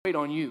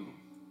on you,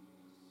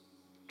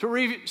 to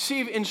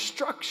receive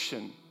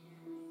instruction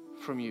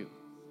from you,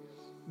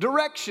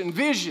 direction,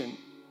 vision,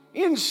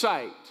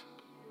 insight,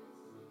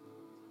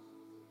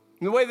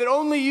 in the way that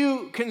only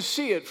you can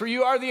see it. For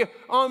you are the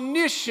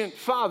omniscient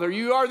Father.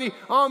 You are the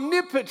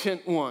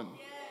omnipotent one,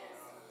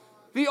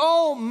 the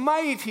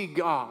almighty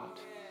God.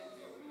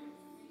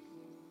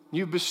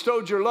 You've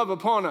bestowed your love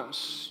upon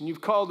us, and you've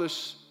called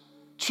us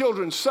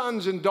children,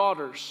 sons and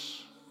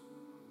daughters,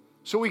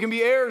 so we can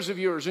be heirs of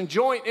yours and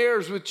joint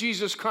heirs with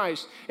Jesus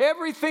Christ.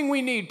 Everything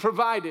we need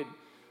provided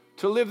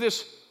to live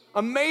this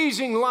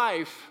amazing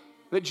life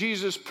that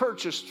Jesus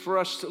purchased for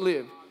us to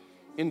live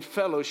in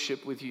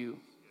fellowship with you.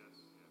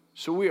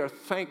 So we are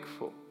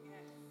thankful.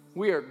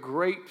 We are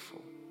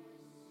grateful.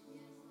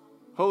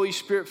 Holy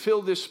Spirit,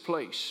 fill this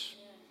place,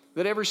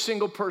 that every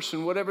single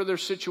person, whatever their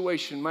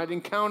situation, might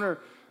encounter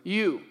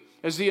you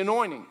as the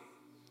anointing,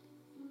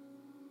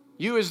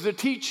 you as the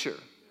teacher,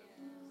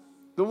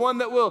 the one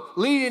that will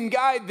lead and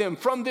guide them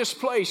from this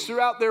place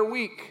throughout their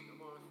week,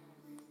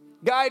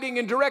 guiding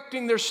and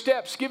directing their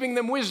steps, giving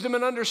them wisdom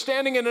and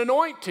understanding and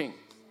anointing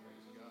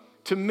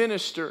to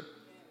minister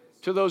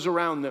to those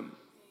around them.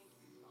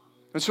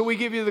 And so we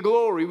give you the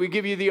glory, we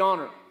give you the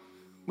honor,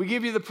 we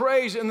give you the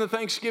praise and the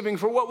thanksgiving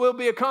for what will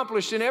be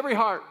accomplished in every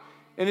heart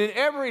and in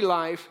every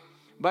life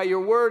by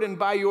your word and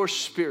by your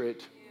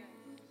Spirit.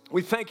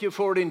 We thank you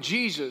for it in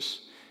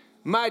Jesus'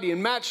 mighty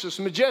and matchless,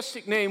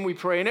 majestic name we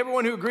pray. And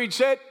everyone who agreed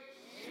said,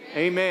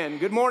 Amen.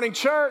 Good morning,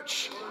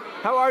 church.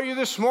 How are you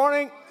this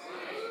morning?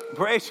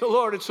 Praise the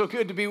Lord. It's so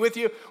good to be with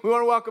you. We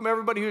want to welcome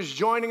everybody who's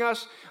joining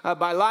us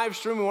by live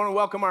stream. We want to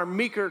welcome our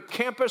Meeker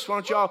campus. Why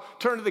don't you all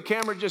turn to the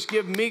camera, just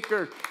give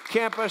Meeker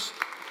campus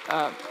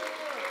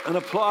an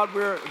applaud.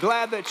 We're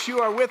glad that you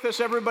are with us,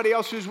 everybody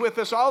else who's with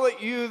us, all of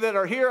you that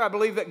are here. I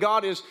believe that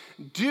God is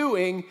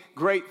doing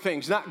great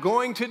things. Not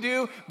going to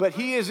do, but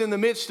He is in the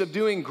midst of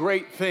doing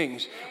great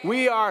things.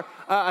 We are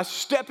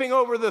stepping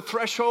over the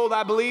threshold,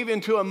 I believe,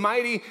 into a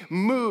mighty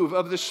move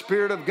of the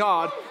Spirit of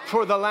God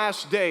for the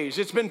last days.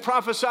 It's been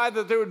prophesied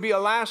that there would be a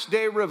last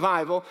day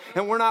revival,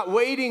 and we're not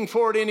waiting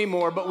for it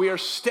anymore, but we are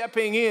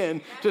stepping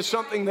in to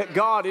something that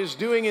God is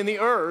doing in the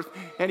earth,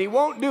 and He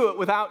won't do it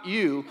without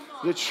you,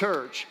 the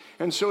church.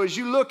 And so as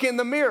you look in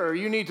the mirror,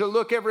 you need to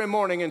look every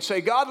morning and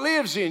say, God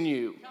lives in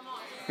you.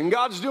 And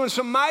God's doing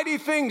some mighty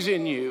things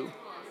in you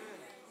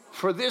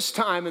for this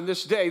time and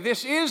this day.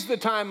 This is the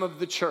time of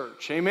the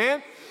church.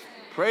 Amen?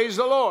 Praise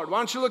the Lord. Why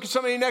don't you look at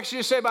somebody next to you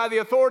and say, by the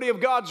authority of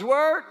God's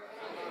word,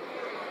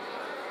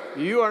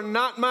 you are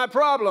not my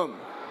problem.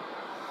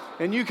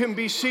 And you can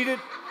be seated.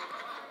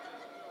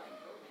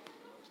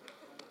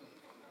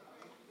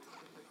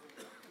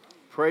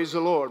 Praise the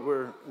Lord.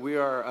 We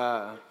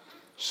are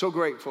so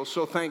grateful,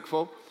 so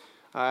thankful.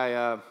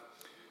 I'm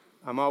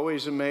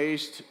always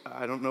amazed.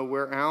 I don't know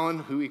where Alan,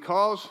 who he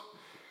calls.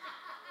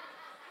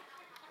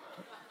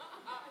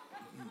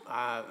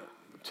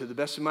 To the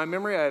best of my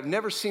memory, I have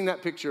never seen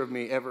that picture of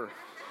me ever.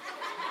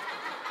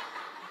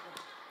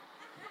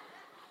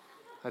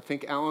 I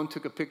think Alan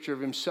took a picture of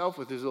himself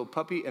with his little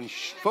puppy and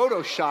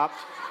photoshopped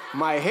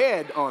my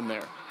head on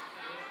there.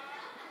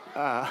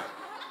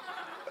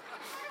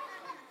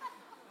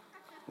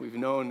 We've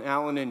known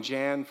Alan and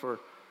Jan for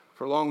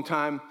a long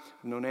time.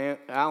 I've known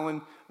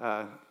Alan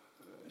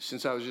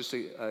since I was just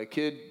a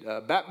kid,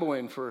 bat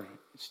boying for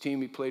his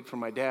team. He played for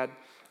my dad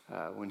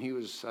when he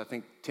was, I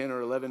think, 10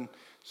 or 11,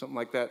 something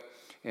like that.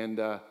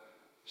 And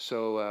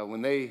so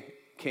when they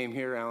came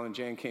here, Alan and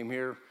Jan came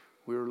here,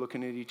 we were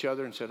looking at each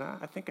other and said,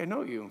 I think I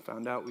know you, and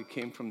found out we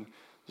came from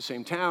the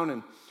same town,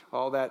 and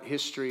all that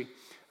history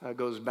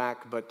goes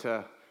back. But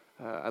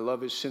I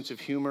love his sense of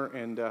humor,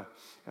 and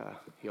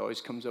he always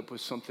comes up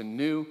with something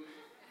new,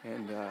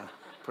 and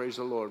praise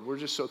the Lord. We're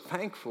just so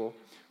thankful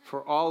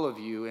for all of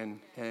you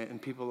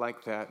and people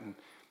like that, and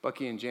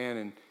Bucky and Jan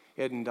and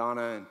Ed and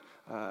Donna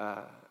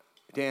and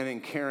Dan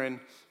and Karen,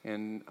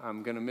 and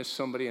I'm going to miss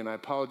somebody, and I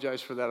apologize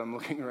for that. I'm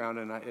looking around,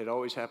 and it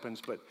always happens.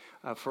 But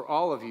for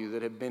all of you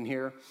that have been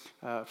here,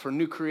 for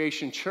New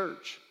Creation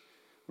Church,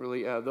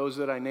 really, those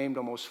that I named,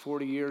 almost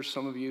 40 years,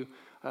 some of you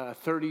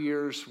 30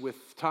 years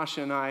with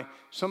Tasha and I.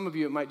 Some of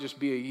you, it might just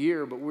be a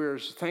year, but we're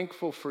as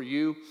thankful for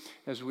you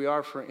as we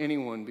are for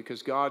anyone,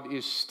 because God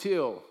is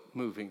still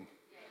moving.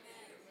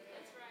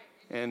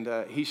 And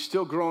He's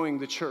still growing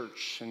the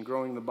church and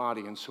growing the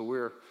body, and so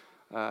we're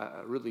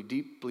really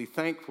deeply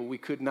thankful. We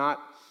could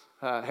not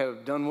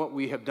have done what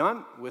we have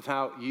done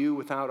without you,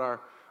 without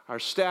our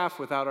staff,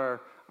 without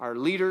our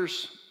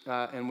leaders,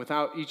 and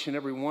without each and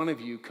every one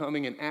of you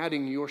coming and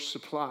adding your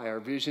supply. Our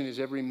vision is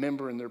every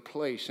member in their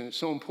place, and it's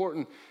so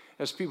important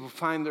as people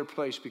find their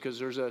place, because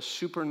there's a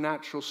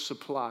supernatural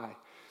supply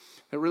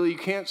that really you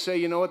can't say,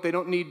 you know what, they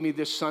don't need me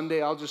this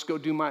Sunday, I'll just go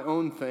do my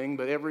own thing.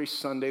 But every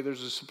Sunday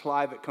there's a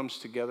supply that comes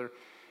together.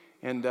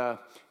 And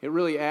it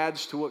really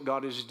adds to what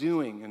God is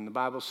doing. And the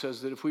Bible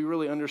says that if we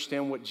really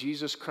understand what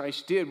Jesus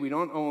Christ did, we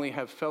don't only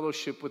have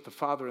fellowship with the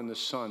Father and the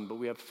Son, but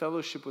we have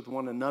fellowship with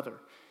one another.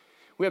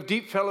 We have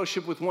deep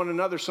fellowship with one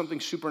another. Something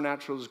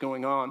supernatural is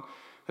going on,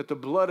 that the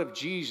blood of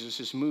Jesus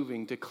is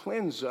moving to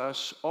cleanse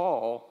us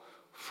all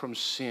from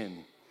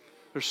sin.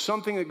 There's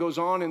something that goes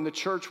on in the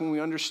church when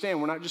we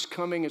understand we're not just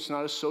coming, it's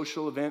not a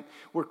social event.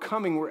 We're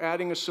coming, we're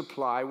adding a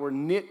supply, we're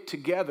knit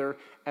together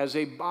as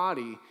a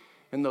body,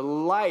 and the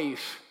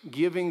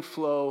life-giving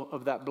flow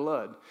of that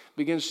blood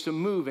begins to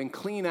move and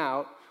clean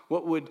out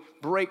what would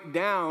break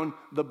down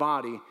the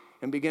body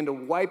and begin to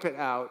wipe it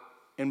out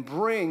and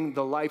bring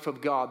the life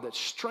of God that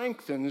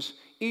strengthens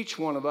each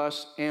one of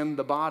us and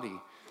the body.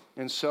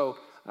 And so,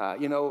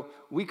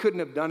 we couldn't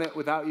have done it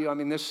without you. I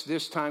mean,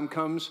 this time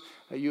comes,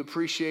 you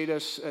appreciate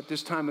us at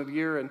this time of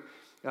year,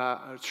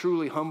 and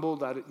truly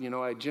humbled.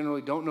 I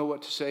generally don't know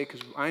what to say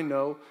because I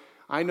know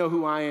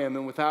who I am,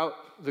 and without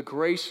the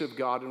grace of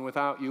God and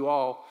without you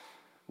all,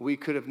 we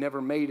could have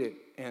never made it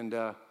and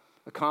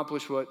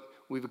accomplished what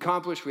we've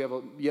accomplished. We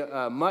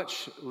have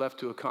much left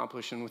to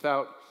accomplish, and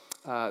without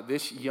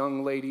this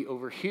young lady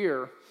over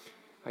here,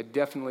 I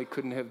definitely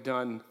couldn't have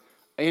done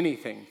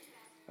anything.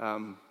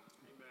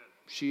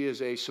 She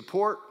is a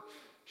support.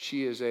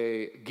 She is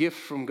a gift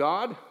from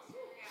God,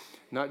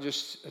 not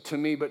just to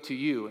me, but to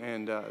you.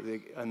 And the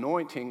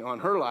anointing on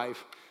her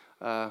life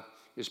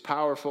is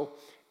powerful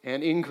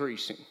and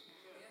increasing.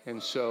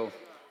 And so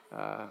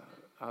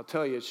I'll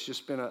tell you, it's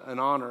just been an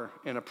honor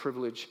and a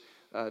privilege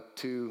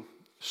to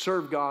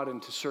serve God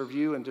and to serve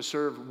you and to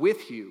serve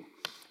with you.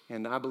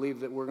 And I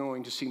believe that we're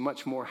going to see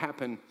much more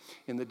happen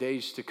in the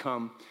days to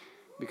come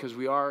because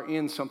we are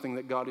in something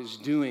that God is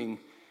doing.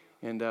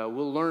 And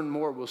we'll learn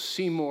more, we'll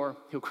see more.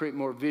 He'll create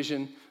more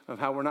vision of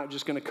how we're not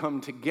just going to come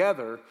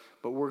together,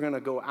 but we're going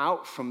to go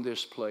out from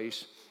this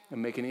place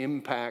and make an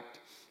impact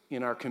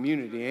in our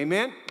community.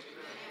 Amen?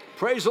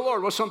 Praise the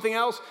Lord. Well, something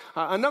else,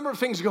 a number of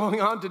things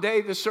going on today,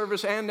 this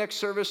service and next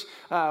service.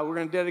 We're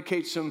going to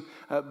dedicate some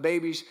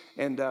babies,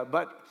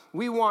 but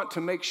we want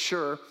to make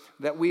sure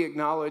that we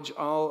acknowledge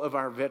all of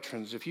our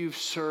veterans. If you've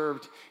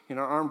served in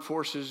our armed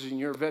forces and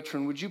you're a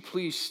veteran, would you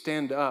please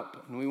stand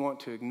up? And we want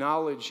to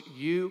acknowledge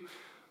you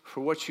for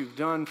what you've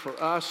done for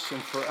us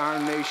and for our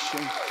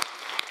nation.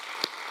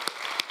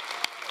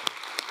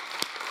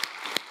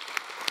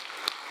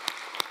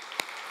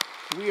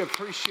 We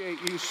appreciate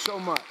you so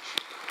much.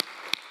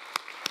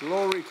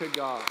 Glory to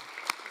God.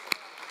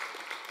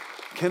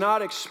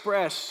 Cannot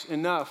express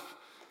enough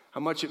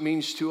how much it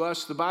means to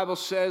us. The Bible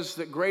says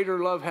that greater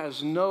love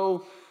has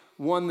no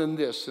one than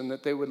this, and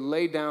that they would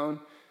lay down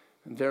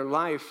their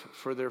life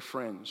for their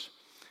friends.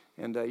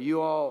 And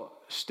you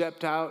all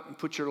stepped out and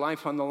put your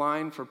life on the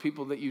line for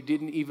people that you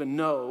didn't even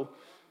know.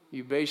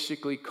 You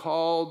basically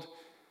called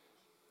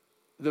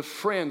the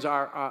friends,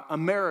 our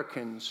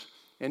Americans,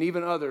 and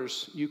even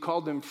others, you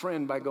called them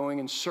friend by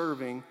going and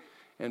serving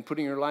and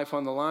putting your life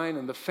on the line.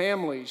 And the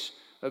families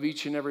of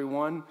each and every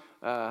one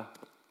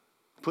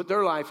put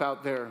their life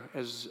out there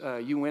as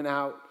you went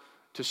out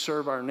to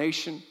serve our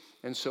nation.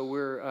 And so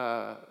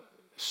we're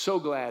so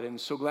glad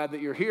that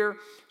you're here,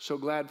 so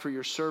glad for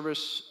your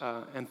service,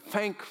 and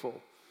thankful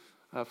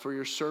for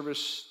your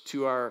service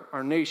to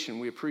our nation.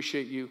 We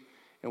appreciate you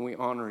and we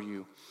honor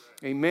you.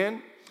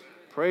 Amen.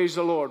 Praise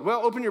the Lord.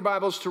 Well, open your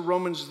Bibles to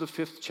Romans, the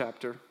 5th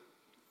chapter.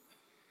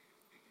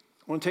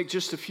 I want to take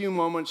just a few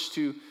moments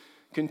to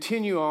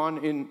continue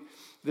on in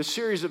the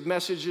series of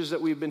messages that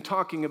we've been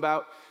talking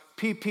about,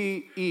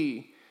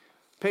 PPE,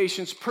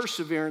 patience,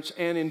 perseverance,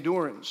 and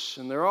endurance.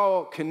 And they're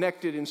all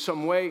connected in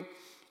some way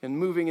and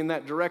moving in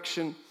that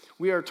direction.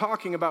 We are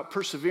talking about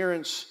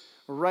perseverance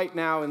right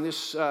now in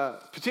this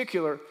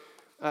particular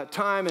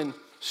time and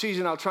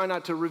season. I'll try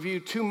not to review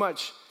too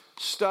much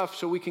stuff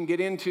so we can get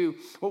into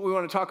what we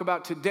want to talk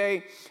about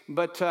today.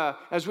 But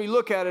as we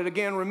look at it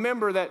again,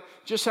 remember that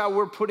just how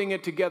we're putting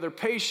it together,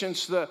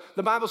 patience, the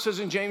Bible says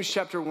in James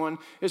chapter 1,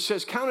 it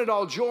says, count it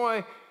all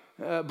joy,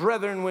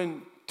 brethren,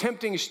 when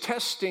temptings,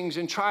 testings,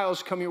 and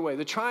trials come your way.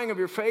 The trying of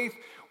your faith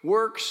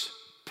works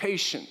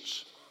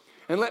patience.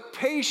 And let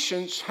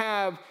patience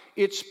have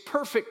its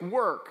perfect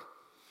work,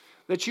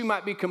 that you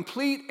might be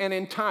complete and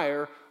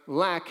entire,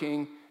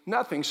 lacking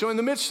nothing. So in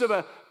the midst of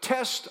a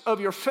test of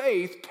your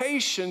faith,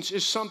 patience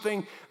is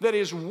something that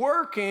is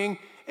working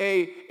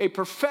a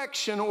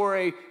perfection or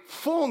a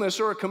fullness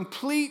or a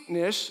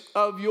completeness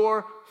of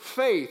your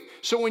faith.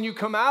 So when you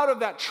come out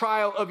of that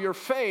trial of your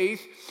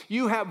faith,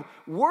 you have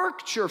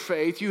worked your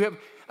faith, you have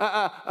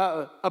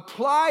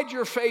applied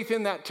your faith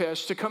in that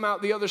test to come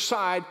out the other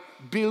side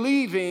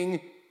believing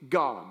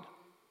God.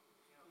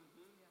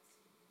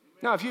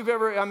 Now, if you've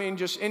ever,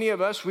 just any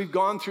of us, we've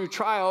gone through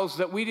trials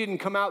that we didn't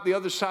come out the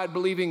other side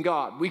believing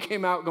God. We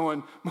came out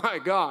going, my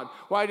God,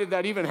 why did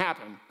that even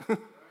happen?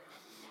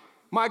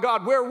 My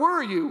God, where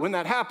were you when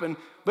that happened?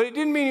 But it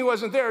didn't mean he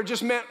wasn't there. It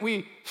just meant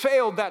we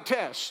failed that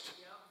test.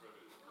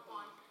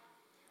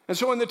 And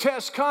so when the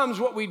test comes,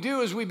 what we do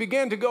is we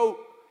begin to go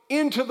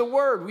into the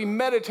Word. We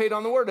meditate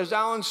on the Word. As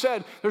Alan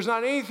said, there's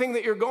not anything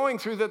that you're going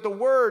through that the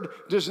Word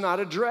does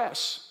not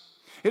address.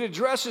 It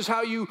addresses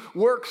how you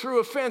work through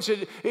offense.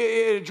 It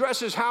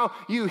addresses how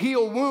you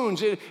heal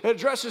wounds. It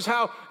addresses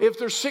how, if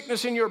there's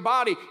sickness in your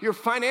body, your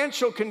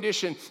financial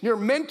condition, your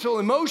mental,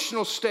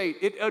 emotional state.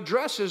 It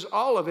addresses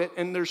all of it.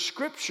 And there's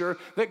scripture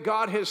that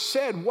God has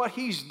said what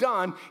he's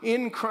done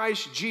in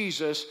Christ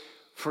Jesus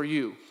for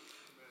you.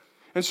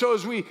 And so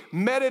as we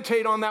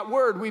meditate on that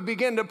word, we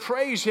begin to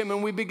praise him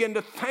and we begin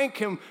to thank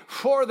him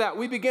for that.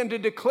 We begin to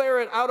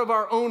declare it out of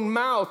our own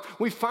mouth.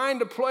 We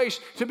find a place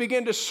to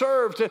begin to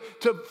serve,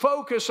 to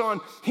focus on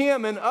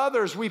him and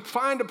others. We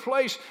find a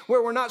place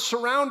where we're not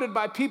surrounded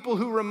by people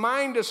who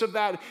remind us of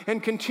that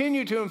and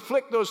continue to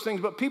inflict those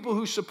things, but people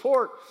who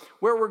support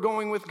where we're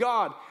going with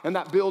God. And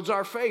that builds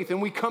our faith.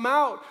 And we come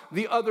out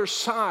the other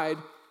side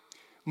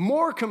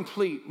more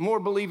complete, more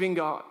believing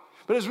God.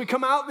 But as we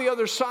come out the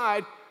other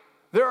side,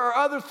 there are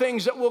other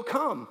things that will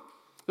come.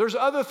 There's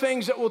other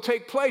things that will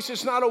take place.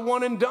 It's not a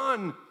one and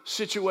done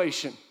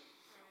situation.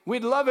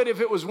 We'd love it if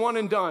it was one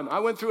and done. I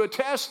went through a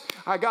test.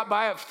 I got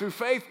by it through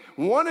faith.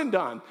 One and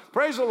done.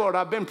 Praise the Lord.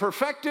 I've been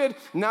perfected.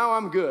 Now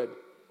I'm good.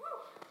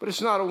 But it's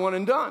not a one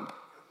and done.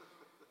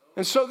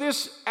 And so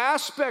this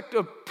aspect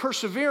of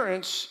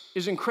perseverance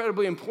is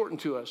incredibly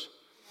important to us.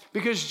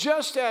 Because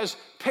just as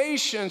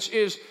patience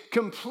is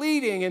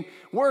completing and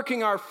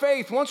working our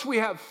faith, once we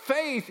have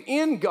faith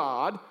in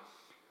God,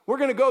 we're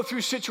going to go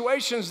through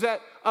situations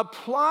that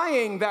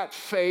applying that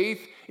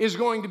faith is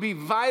going to be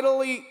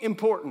vitally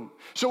important.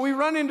 So we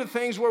run into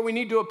things where we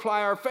need to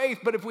apply our faith,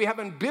 but if we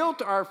haven't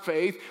built our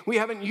faith, we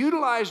haven't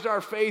utilized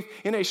our faith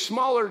in a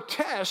smaller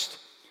test,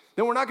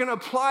 then we're not going to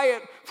apply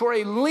it for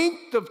a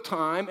length of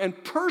time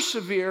and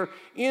persevere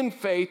in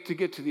faith to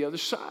get to the other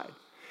side.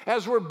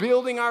 As we're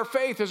building our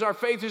faith, as our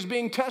faith is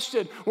being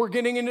tested, we're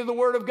getting into the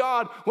Word of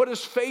God. What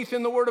does faith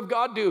in the Word of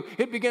God do?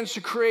 It begins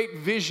to create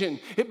vision.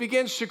 It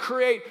begins to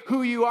create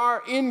who you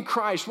are in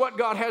Christ, what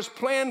God has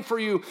planned for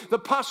you, the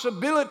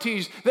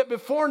possibilities that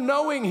before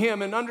knowing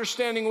Him and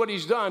understanding what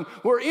He's done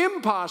were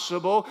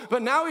impossible,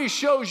 but now He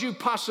shows you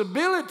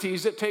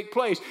possibilities that take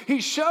place.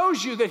 He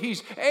shows you that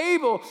He's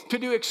able to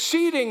do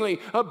exceedingly,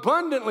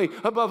 abundantly,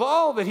 above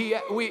all that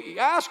we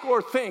ask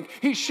or think.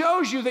 He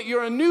shows you that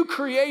you're a new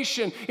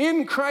creation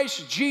in Christ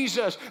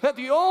Jesus, that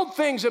the old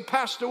things have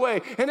passed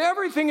away and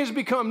everything has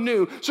become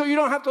new. So you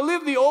don't have to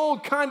live the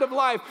old kind of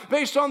life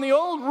based on the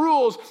old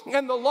rules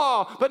and the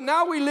law, but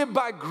now we live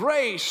by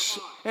grace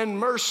and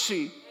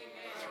mercy.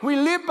 We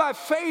live by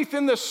faith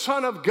in the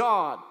Son of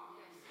God.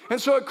 And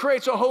so it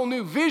creates a whole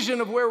new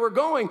vision of where we're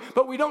going.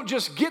 But we don't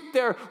just get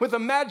there with a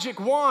magic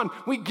wand.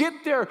 We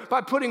get there by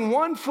putting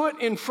one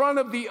foot in front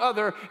of the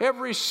other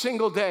every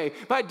single day.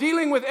 By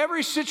dealing with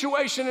every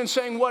situation and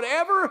saying,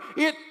 whatever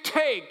it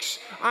takes,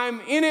 I'm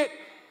in it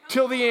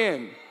till the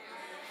end.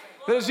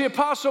 But as the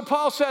Apostle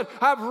Paul said,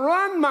 I've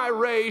run my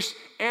race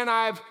and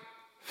I've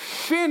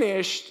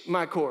finished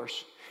my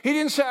course. He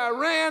didn't say I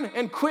ran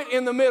and quit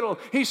in the middle.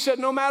 He said,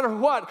 no matter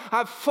what,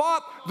 I've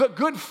fought the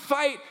good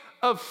fight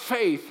of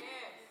faith.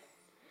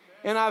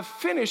 And I've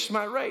finished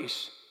my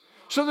race.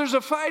 So there's a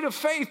fight of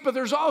faith, but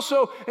there's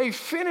also a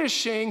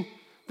finishing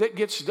that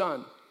gets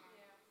done.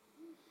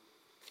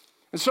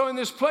 And so in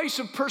this place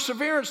of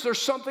perseverance,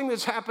 there's something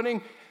that's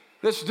happening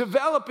that's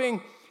developing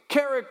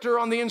character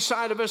on the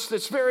inside of us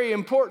that's very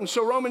important.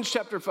 So Romans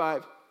chapter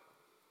 5.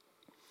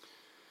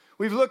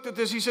 We've looked at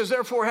this. He says,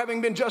 therefore, having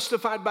been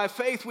justified by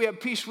faith, we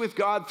have peace with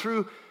God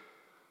through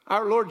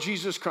our Lord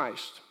Jesus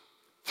Christ,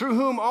 through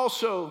whom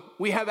also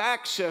we have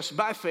access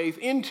by faith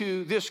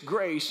into this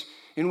grace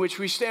in which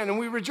we stand. And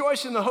we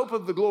rejoice in the hope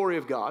of the glory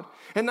of God.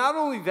 And not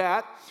only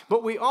that,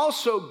 but we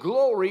also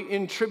glory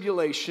in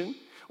tribulation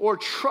or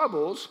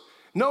troubles,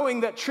 knowing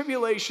that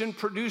tribulation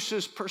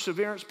produces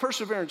perseverance,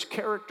 perseverance,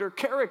 character,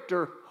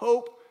 character,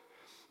 hope.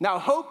 Now,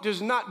 hope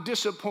does not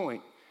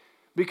disappoint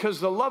because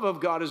the love of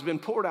God has been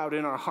poured out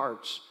in our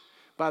hearts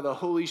by the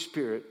Holy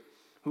Spirit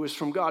who is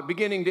from God.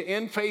 Beginning to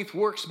end, faith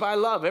works by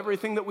love.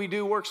 Everything that we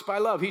do works by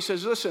love. He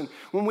says, listen,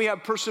 when we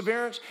have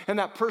perseverance, and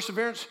that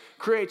perseverance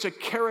creates a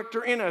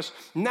character in us,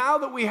 now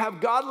that we have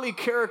godly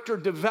character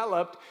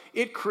developed,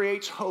 it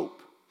creates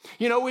hope.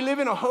 You know, we live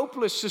in a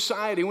hopeless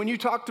society. When you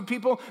talk to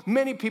people,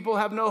 many people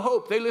have no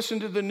hope. They listen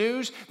to the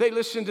news, they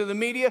listen to the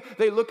media,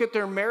 they look at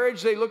their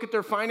marriage, they look at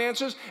their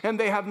finances, and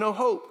they have no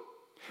hope.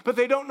 But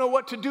they don't know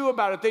what to do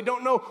about it. They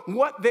don't know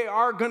what they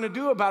are going to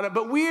do about it.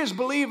 But we as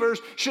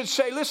believers should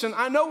say, listen,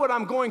 I know what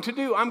I'm going to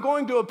do. I'm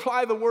going to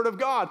apply the Word of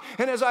God.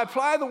 And as I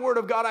apply the Word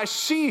of God, I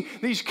see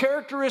these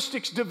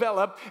characteristics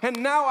develop.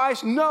 And now I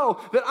know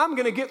that I'm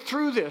going to get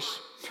through this.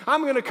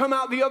 I'm going to come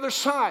out the other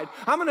side.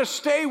 I'm going to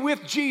stay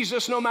with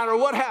Jesus no matter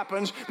what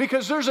happens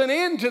because there's an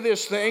end to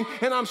this thing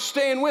and I'm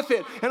staying with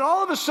it. And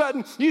all of a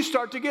sudden, you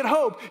start to get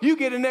hope. You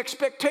get an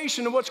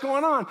expectation of what's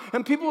going on.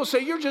 And people will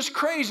say, you're just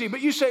crazy. But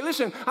you say,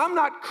 listen, I'm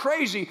not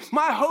crazy.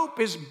 My hope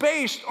is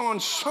based on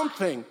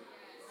something.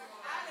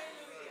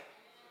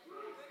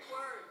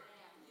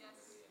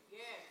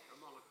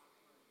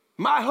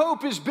 My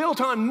hope is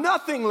built on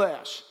nothing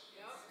less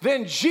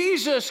than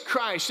Jesus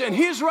Christ and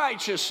His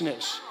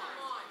righteousness.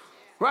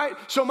 Right?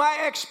 So my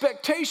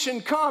expectation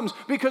comes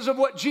because of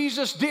what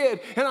Jesus did.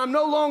 And I'm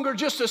no longer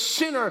just a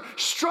sinner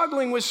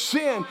struggling with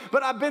sin,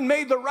 but I've been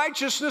made the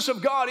righteousness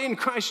of God in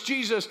Christ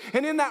Jesus.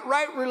 And in that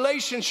right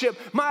relationship,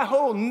 my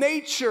whole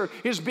nature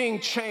is being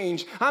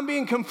changed. I'm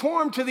being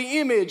conformed to the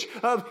image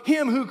of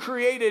Him who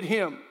created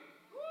Him.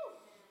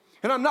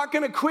 And I'm not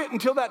going to quit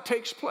until that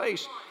takes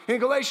place. In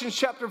Galatians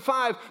chapter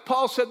 5,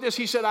 Paul said this.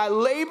 He said, I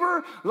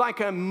labor like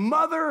a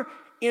mother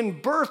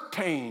in birth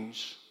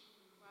pains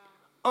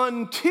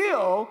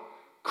until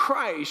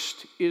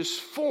Christ is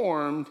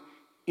formed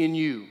in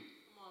you.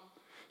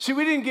 See,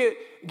 we didn't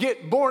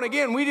get born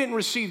again. We didn't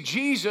receive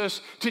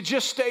Jesus to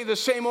just stay the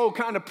same old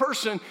kind of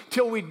person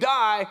till we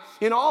die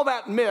in all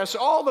that mess,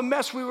 all the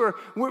mess we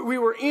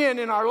were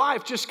in our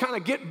life, just kind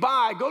of get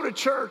by, go to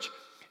church,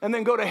 and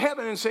then go to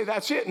heaven and say,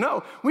 that's it.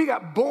 No, we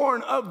got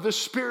born of the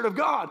Spirit of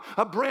God,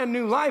 a brand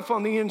new life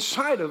on the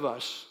inside of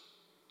us.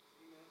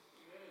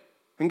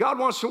 And God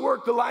wants to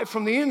work the life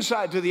from the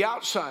inside to the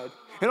outside,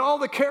 and all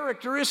the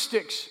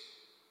characteristics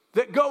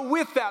that go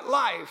with that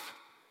life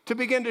to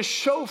begin to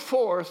show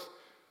forth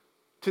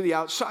to the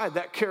outside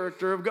that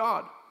character of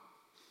God.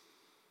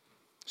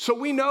 So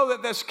we know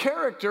that this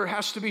character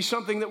has to be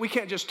something that we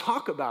can't just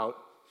talk about,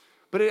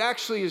 but it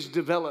actually is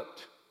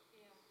developed.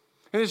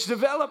 And it's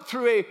developed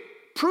through a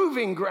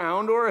proving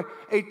ground or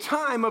a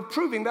time of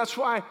proving. That's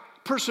why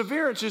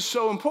perseverance is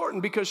so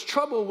important, because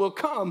trouble will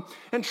come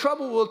and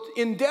trouble will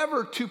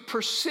endeavor to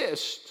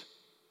persist.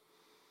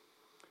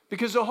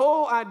 Because the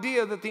whole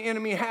idea that the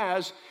enemy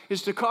has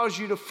is to cause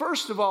you to,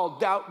 first of all,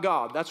 doubt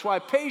God. That's why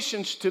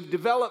patience to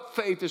develop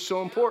faith is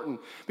so important,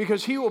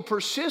 because he will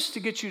persist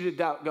to get you to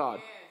doubt God.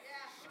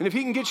 And if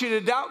he can get you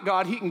to doubt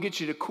God, he can get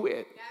you to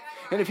quit.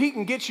 And if he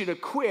can get you to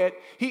quit,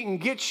 he can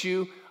get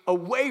you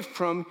away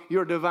from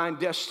your divine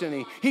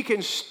destiny. He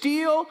can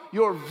steal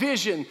your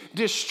vision,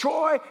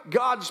 destroy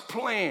God's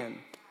plan.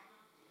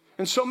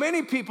 And so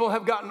many people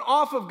have gotten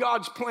off of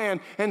God's plan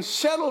and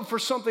settled for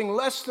something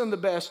less than the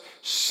best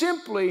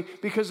simply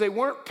because they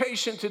weren't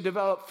patient to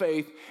develop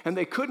faith, and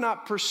they could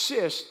not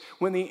persist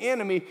when the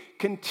enemy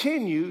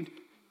continued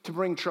to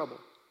bring trouble.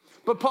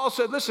 But Paul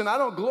said, listen, I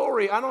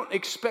don't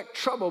expect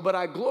trouble, but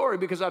I glory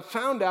because I've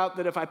found out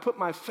that if I put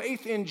my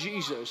faith in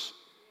Jesus,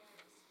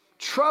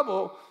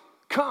 trouble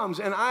comes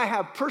and I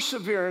have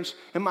perseverance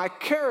and my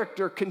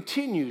character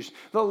continues.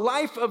 The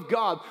life of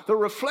God, the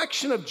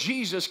reflection of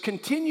Jesus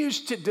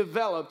continues to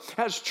develop.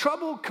 As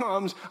trouble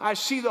comes, I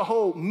see the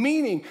whole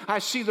meaning. I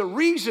see the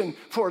reason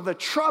for the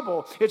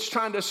trouble. It's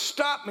trying to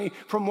stop me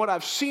from what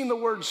I've seen the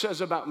word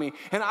says about me.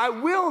 And I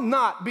will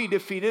not be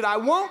defeated. I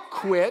won't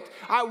quit.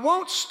 I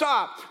won't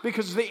stop,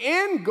 because the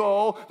end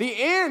goal, the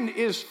end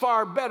is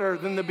far better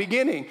than the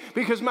beginning.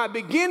 Because my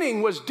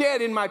beginning was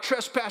dead in my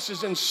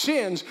trespasses and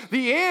sins.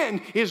 The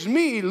end is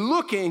me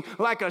looking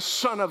like a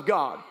son of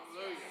God.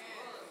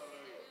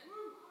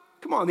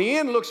 Come on, the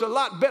end looks a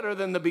lot better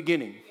than the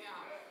beginning.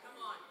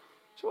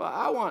 So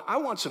I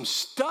want some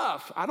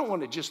stuff. I don't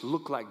want to just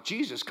look like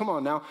Jesus. Come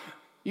on now.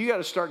 You got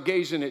to start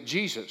gazing at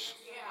Jesus.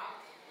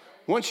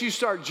 Once you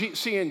start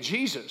seeing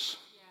Jesus,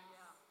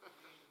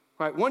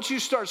 right? Once you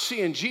start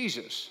seeing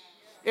Jesus,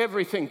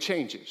 everything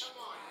changes.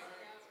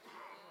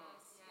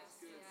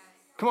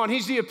 Come on,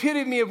 he's the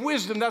epitome of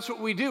wisdom. That's what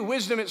we do.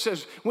 Wisdom, it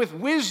says, with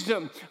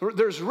wisdom,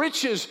 there's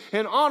riches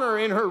and honor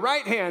in her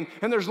right hand,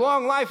 and there's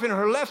long life in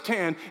her left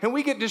hand, and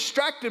we get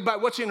distracted by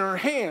what's in her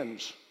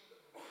hands.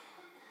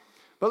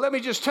 But let me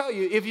just tell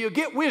you, if you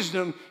get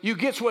wisdom, you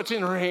get what's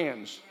in her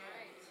hands.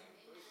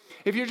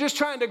 If you're just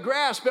trying to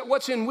grasp at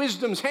what's in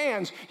wisdom's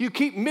hands, you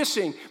keep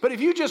missing. But if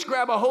you just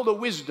grab a hold of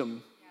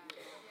wisdom,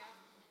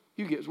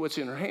 you get what's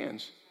in her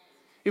hands.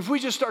 If we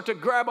just start to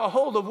grab a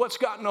hold of what's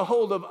gotten a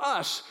hold of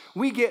us,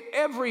 we get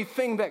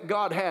everything that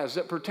God has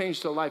that pertains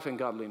to life and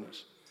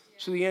godliness.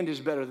 So the end is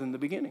better than the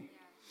beginning.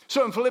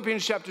 So in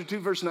Philippians chapter 2,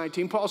 verse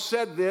 19, Paul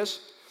said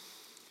this.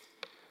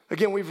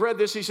 Again, we've read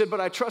this. He said,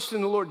 but I trust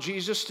in the Lord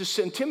Jesus to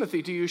send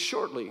Timothy to you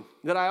shortly,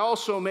 that I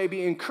also may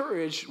be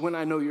encouraged when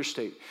I know your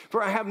state.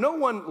 For I have no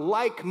one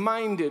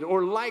like-minded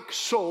or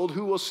like-souled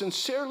who will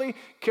sincerely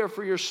care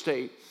for your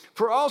state.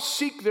 For all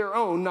seek their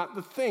own, not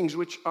the things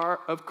which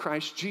are of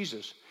Christ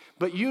Jesus.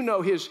 But you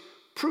know his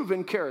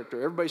proven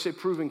character. Everybody say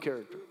proven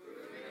character.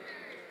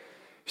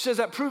 He says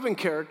that proven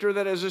character,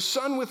 that as a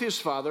son with his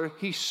father,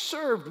 he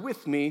served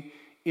with me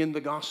in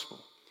the gospel.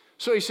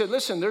 So he said,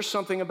 listen, there's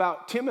something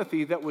about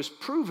Timothy that was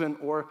proven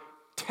or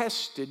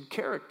tested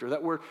character.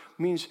 That word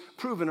means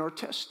proven or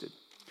tested.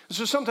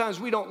 So sometimes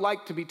we don't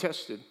like to be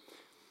tested.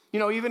 You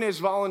know, even as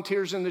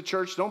volunteers in the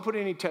church, don't put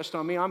any test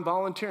on me. I'm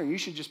volunteering. You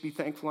should just be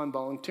thankful I'm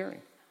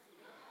volunteering.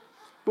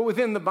 But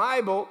within the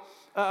Bible,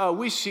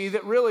 we see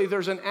that really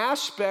there's an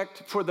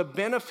aspect for the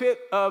benefit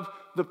of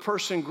the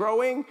person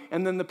growing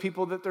and then the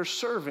people that they're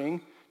serving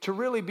to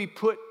really be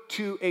put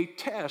to a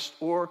test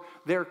or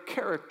their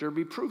character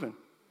be proven.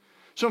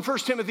 So in 1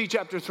 Timothy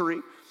chapter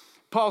 3,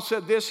 Paul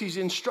said this. He's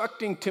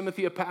instructing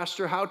Timothy, a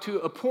pastor, how to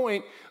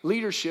appoint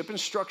leadership and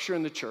structure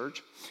in the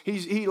church.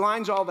 He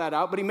lines all that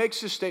out, but he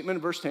makes this statement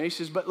in verse 10. He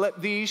says, but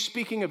let these,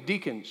 speaking of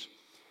deacons,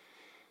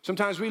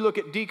 sometimes we look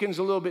at deacons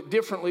a little bit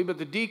differently, but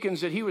the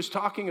deacons that he was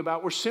talking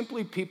about were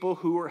simply people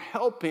who were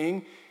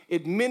helping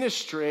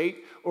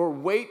administrate or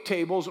wait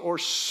tables or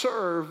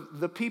serve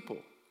the people.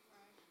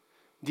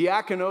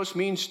 Diakonos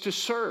means to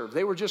serve.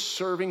 They were just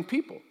serving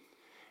people.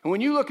 And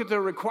when you look at the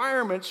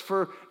requirements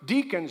for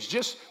deacons,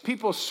 just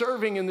people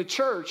serving in the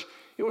church,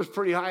 it was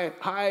pretty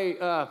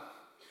high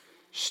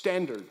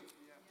standard.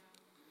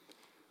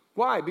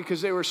 Why?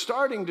 Because they were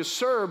starting to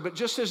serve, but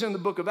just as in the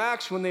book of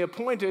Acts, when they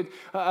appointed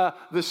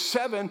the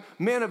 7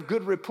 men of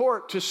good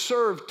report to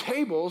serve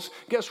tables,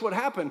 guess what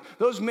happened?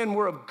 Those men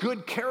were of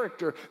good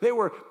character. They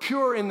were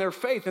pure in their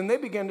faith, and they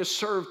began to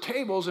serve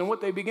tables. And what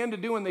they began to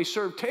do when they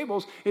served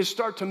tables is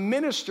start to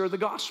minister the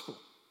gospel.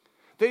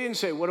 They didn't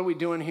say, what are we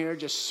doing here?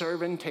 Just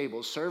serving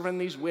tables, serving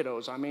these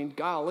widows. I mean,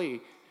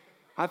 golly,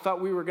 I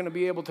thought we were going to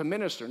be able to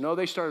minister. No,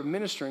 they started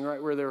ministering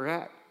right where they were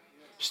at.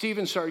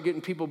 Stephen started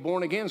getting people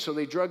born again, so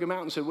they drug him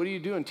out and said, what are you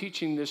doing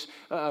teaching this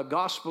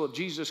gospel of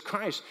Jesus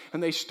Christ?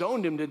 And they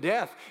stoned him to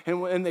death.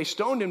 And when they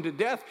stoned him to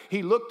death,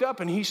 he looked up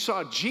and he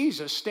saw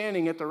Jesus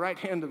standing at the right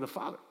hand of the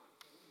Father.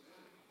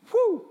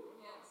 Whew!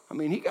 I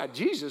mean, he got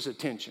Jesus'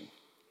 attention.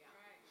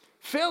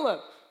 Philip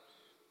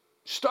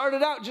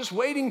started out just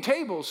waiting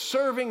tables,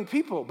 serving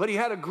people, but he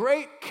had a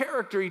great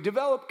character. He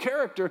developed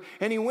character,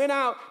 and he went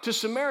out to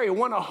Samaria,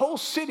 won a whole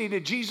city to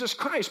Jesus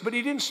Christ. But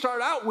he didn't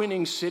start out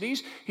winning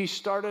cities. He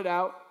started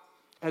out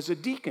as a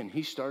deacon.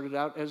 He started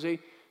out as a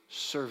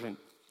servant.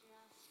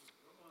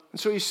 And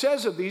so he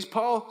says of these,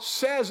 Paul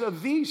says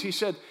of these, he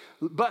said,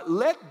 but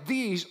let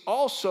these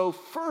also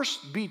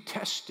first be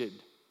tested.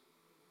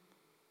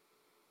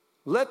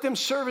 Let them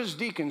serve as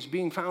deacons,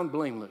 being found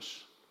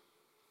blameless.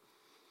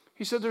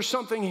 He said there's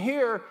something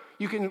here,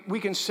 we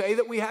can say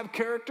that we have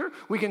character,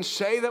 we can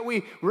say that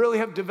we really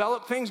have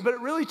developed things, but it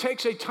really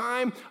takes a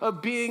time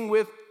of being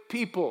with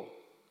people.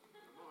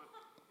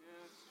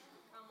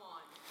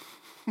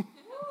 Come on.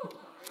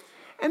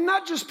 And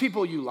not just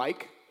people you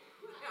like.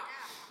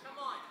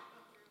 Come on.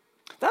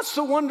 That's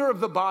the wonder of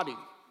the body.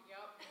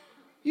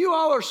 You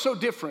all are so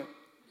different.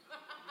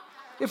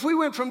 If we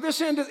went from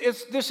this end to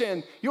this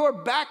end, your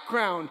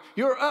background,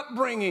 your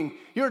upbringing,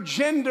 your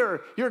gender,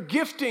 your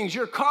giftings,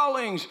 your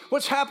callings,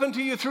 what's happened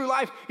to you through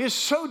life is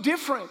so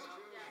different.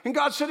 And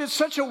God said it's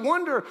such a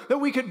wonder that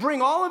we could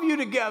bring all of you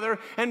together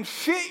and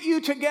fit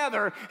you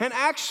together and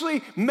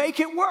actually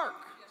make it work.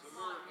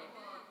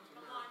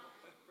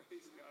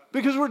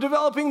 Because we're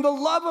developing the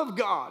love of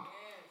God.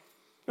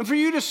 And for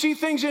you to see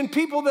things in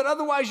people that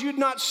otherwise you'd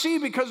not see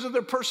because of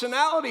their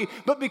personality,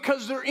 but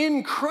because they're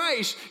in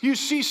Christ, you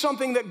see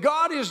something that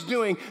God is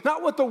doing,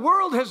 not what the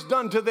world has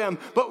done to them,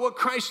 but what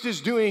Christ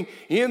is doing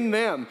in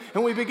them.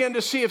 And we begin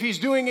to see if he's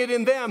doing it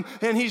in them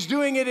and he's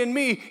doing it in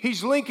me,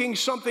 he's linking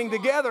something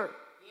together.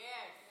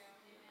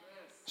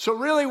 So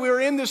really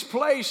we're in this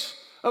place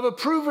of a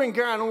proving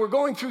ground, and we're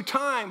going through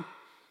time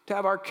to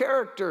have our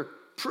character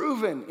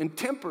proven and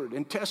tempered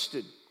and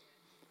tested.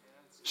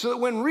 So that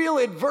when real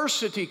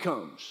adversity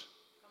comes,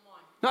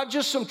 not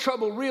just some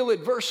trouble, real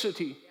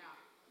adversity,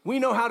 we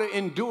know how to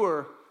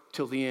endure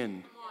till the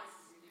end.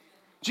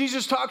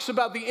 Jesus talks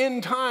about the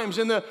end times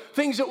and the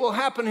things that will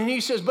happen, and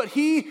he says, but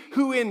he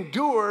who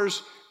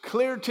endures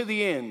clear to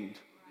the end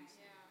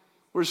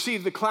will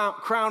receive the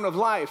crown of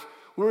life,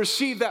 will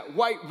receive that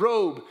white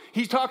robe.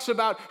 He talks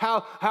about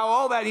how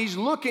all that, he's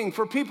looking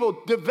for people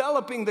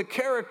developing the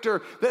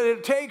character that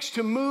it takes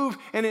to move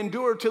and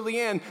endure till the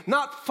end,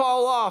 not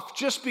fall off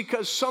just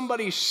because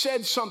somebody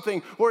said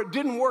something or it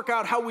didn't work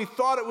out how we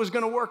thought it was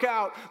going to work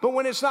out. But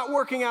when it's not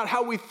working out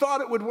how we thought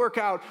it would work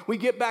out, we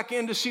get back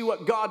in to see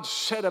what God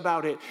said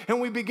about it.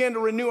 And we begin to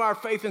renew our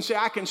faith and say,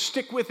 I can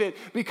stick with it,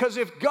 because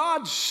if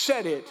God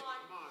said it,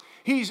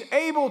 he's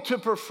able to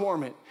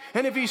perform it.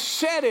 And if he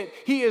said it,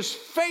 he is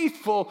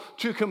faithful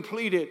to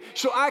complete it.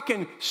 So I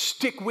can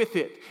stick with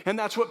it. And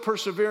that's what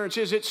perseverance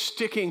is. It's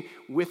sticking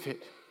with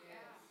it.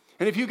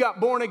 And if you got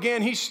born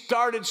again, he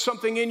started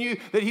something in you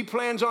that he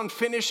plans on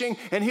finishing,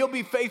 and he'll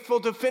be faithful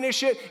to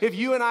finish it if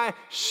you and I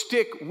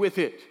stick with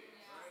it.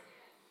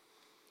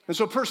 And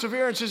so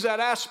perseverance is that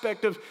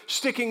aspect of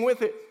sticking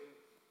with it.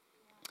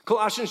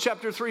 Colossians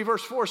chapter 3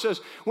 verse 4 says,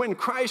 when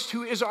Christ,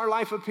 who is our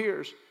life,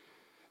 appears,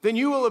 then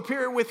you will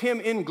appear with him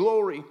in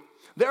glory.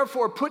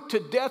 Therefore, put to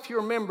death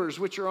your members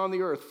which are on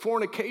the earth: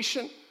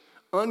 fornication,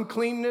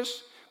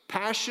 uncleanness,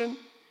 passion,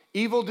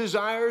 evil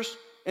desires,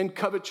 and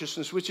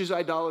covetousness, which is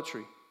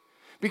idolatry.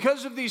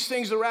 Because of these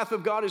things, the wrath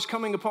of God is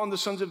coming upon the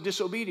sons of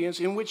disobedience,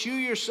 in which you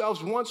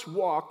yourselves once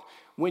walked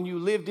when you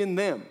lived in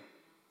them.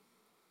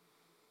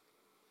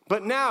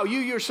 But now you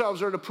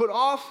yourselves are to put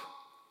off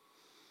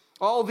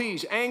all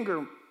these: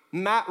 anger,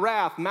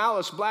 wrath,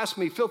 malice,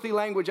 blasphemy, filthy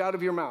language out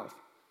of your mouth.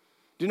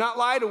 Do not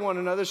lie to one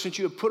another, since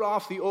you have put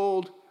off the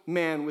old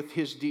man with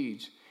his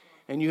deeds,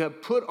 and you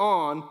have put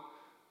on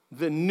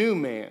the new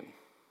man,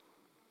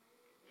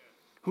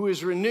 who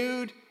is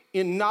renewed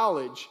in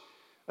knowledge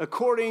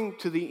according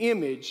to the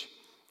image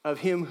of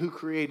him who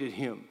created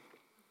him.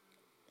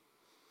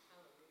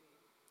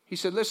 He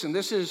said, listen,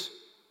 this is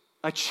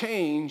a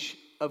change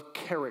of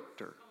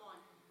character.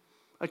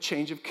 A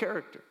change of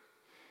character.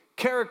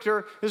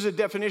 Character is a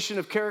definition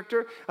of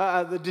character,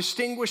 the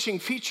distinguishing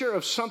feature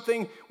of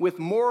something with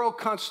moral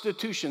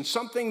constitution,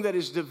 something that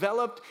is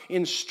developed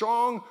in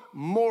strong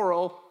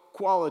moral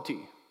quality.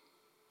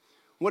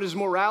 What is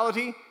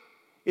morality?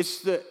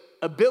 It's the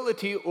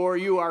ability, or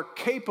you are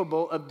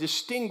capable of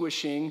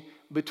distinguishing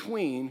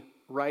between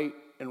right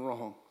and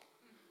wrong.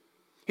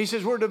 He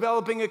says we're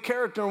developing a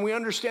character, and we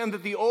understand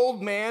that the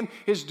old man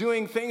is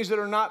doing things that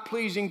are not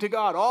pleasing to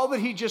God. All that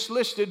he just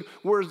listed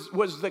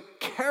was the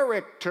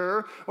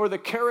character or the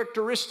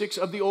characteristics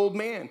of the old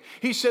man.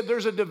 He said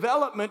there's a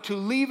development to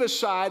leave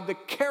aside the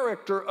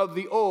character of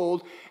the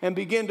old and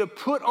begin to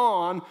put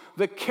on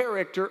the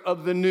character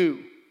of the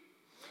new.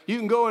 You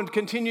can go and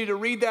continue to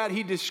read that.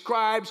 He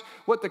describes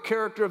what the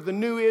character of the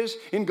new is.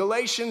 In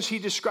Galatians, he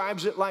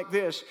describes it like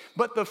this.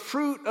 But the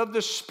fruit of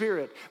the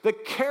Spirit, the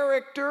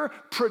character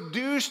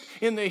produced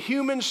in the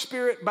human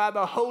spirit by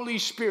the Holy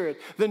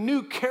Spirit, the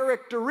new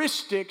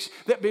characteristics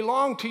that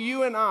belong to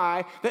you and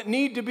I that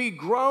need to be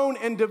grown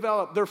and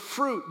developed. They're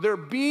fruit. They're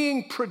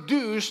being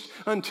produced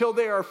until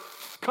they are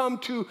come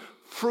to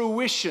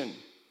fruition.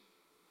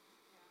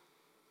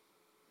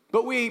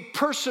 But we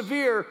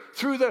persevere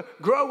through the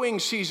growing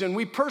season.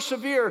 We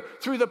persevere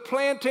through the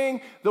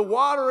planting, the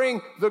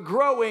watering, the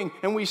growing,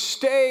 and we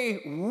stay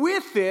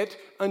with it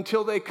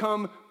until they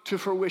come to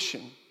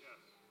fruition.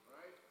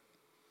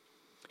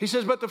 He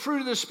says, but the fruit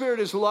of the Spirit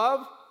is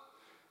love,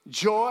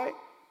 joy,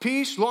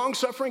 peace,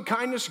 long-suffering,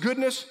 kindness,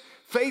 goodness,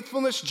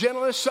 faithfulness,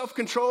 gentleness,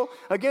 self-control.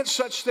 Against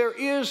such there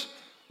is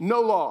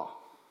no law.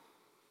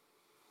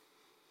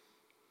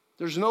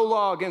 There's no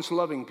law against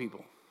loving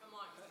people.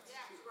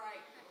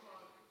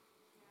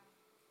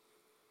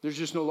 There's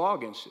just no law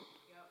against it.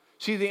 Yep.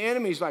 See, the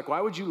enemy's like,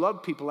 why would you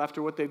love people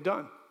after what they've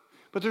done?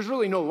 But there's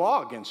really no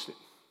law against it.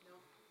 No.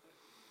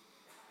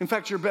 In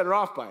fact, you're better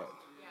off by it.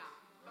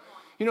 Yeah.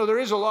 You know, there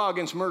is a law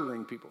against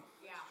murdering people.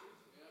 Yeah.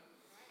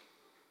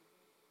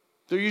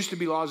 There used to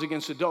be laws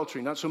against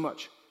adultery, not so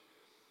much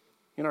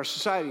in our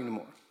society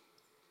anymore.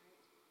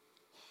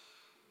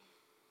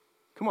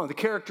 Come on, the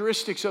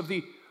characteristics of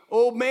the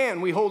old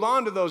man, we hold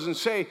on to those and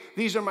say,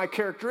 these are my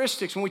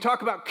characteristics. When we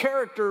talk about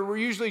character, we're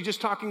usually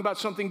just talking about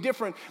something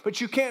different, but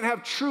you can't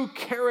have true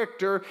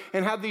character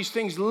and have these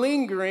things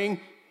lingering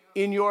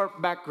in your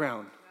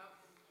background.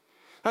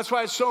 That's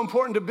why it's so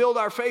important to build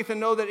our faith and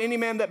know that any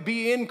man that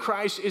be in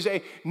Christ is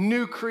a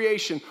new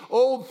creation.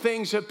 Old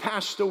things have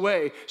passed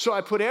away. So I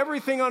put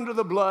everything under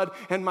the blood,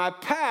 and my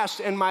past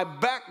and my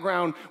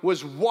background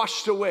was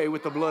washed away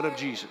with the blood of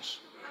Jesus.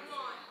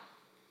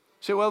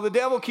 Say, well, the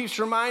devil keeps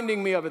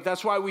reminding me of it.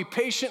 That's why we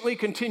patiently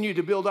continue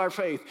to build our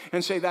faith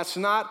and say, that's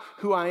not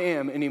who I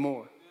am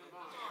anymore.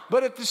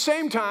 But at the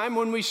same time,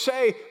 when we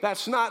say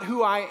that's not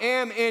who I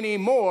am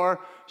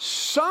anymore,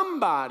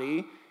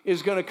 somebody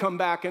is going to come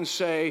back and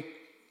say,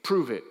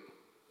 prove it.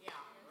 Yeah.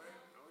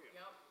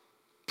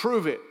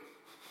 Prove it.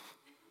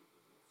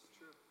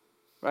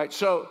 Right?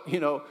 So,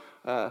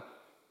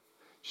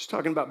 just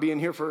talking about being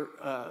here for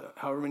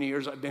however many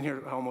years. I've been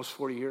here almost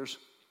 40 years.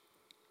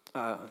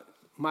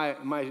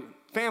 My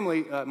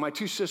family, my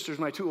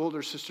two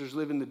older sisters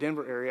live in the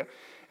Denver area.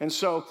 And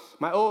so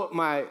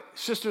my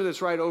sister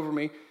that's right over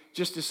me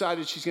just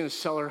decided she's going to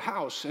sell her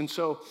house. And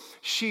so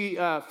she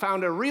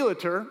found a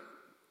realtor,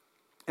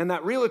 and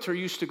that realtor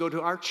used to go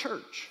to our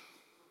church.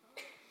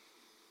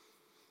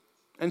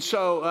 And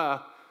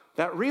so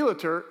that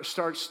realtor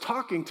starts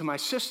talking to my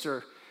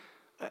sister,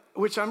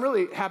 which I'm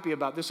really happy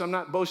about this. I'm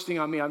not boasting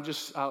on me.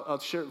 I'll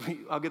share.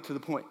 I'll get to the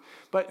point.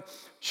 But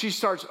she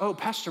starts,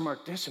 Pastor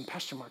Mark this and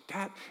Pastor Mark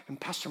that, and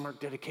Pastor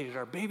Mark dedicated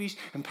our babies,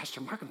 and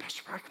Pastor Mark and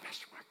Pastor Mark and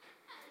Pastor Mark.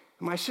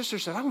 And my sister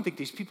said, I don't think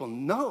these people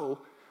know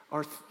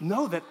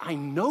that I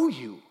know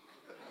you.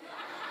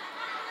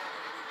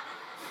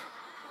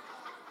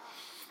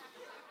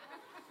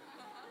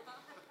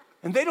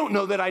 And they don't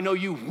know that I know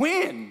you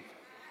when.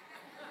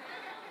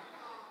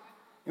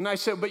 And I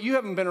said, but you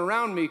haven't been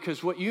around me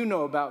because what you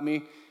know about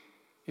me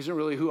isn't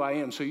really who I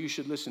am, so you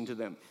should listen to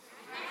them.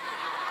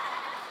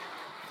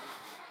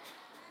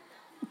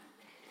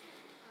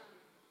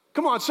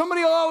 Come on,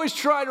 somebody will always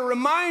try to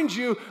remind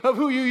you of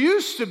who you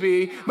used to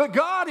be, but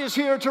God is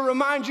here to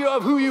remind you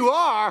of who you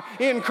are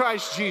in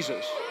Christ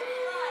Jesus.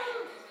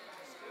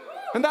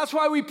 And that's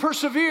why we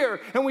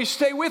persevere and we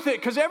stay with it,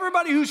 because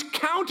everybody who's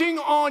counting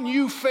on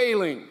you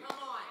failing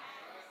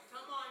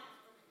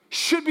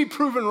should be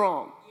proven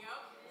wrong.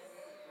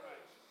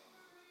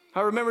 I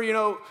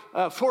remember,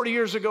 40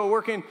 years ago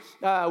working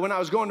when I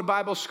was going to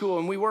Bible school,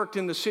 and we worked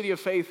in the City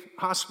of Faith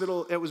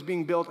hospital. It was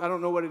being built. I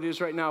don't know what it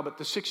is right now, but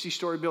the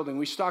 60-story building.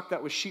 We stocked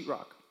that with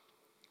sheetrock.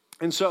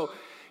 And so,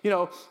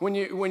 when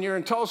you're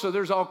in Tulsa,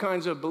 there's all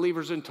kinds of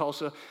believers in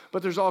Tulsa,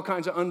 but there's all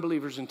kinds of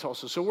unbelievers in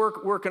Tulsa. So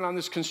we're working on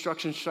this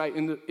construction site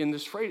in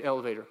this freight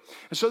elevator.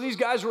 And so these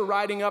guys were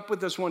riding up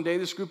with us one day,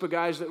 this group of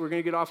guys that were going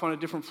to get off on a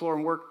different floor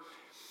and work.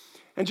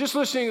 And just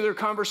listening to their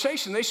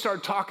conversation, they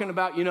started talking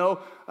about,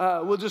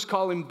 we'll just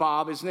call him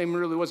Bob. His name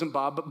really wasn't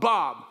Bob, but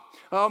Bob.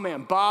 Oh,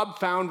 man, Bob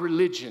found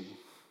religion.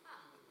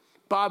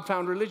 Bob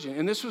found religion.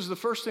 And this was the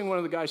first thing one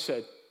of the guys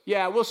said.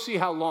 Yeah, we'll see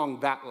how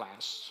long that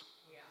lasts.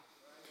 Yeah.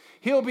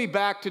 He'll be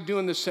back to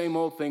doing the same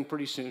old thing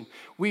pretty soon.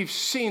 We've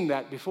seen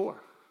that before.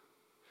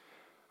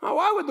 Now,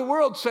 why would the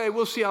world say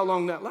we'll see how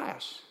long that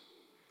lasts?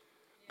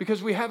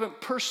 Because we haven't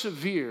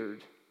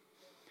persevered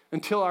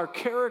until our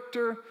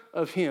character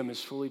of him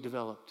is fully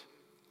developed.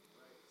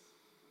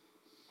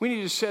 We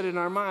need to set in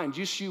our mind,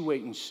 just you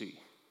wait and see.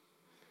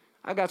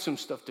 I got some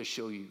stuff to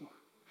show you.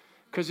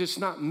 Because it's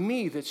not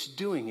me that's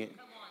doing it.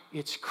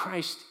 It's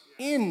Christ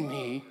in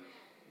me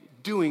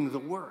doing the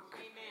work.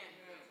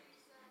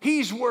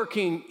 He's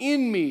working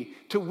in me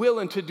to will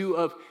and to do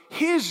of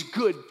his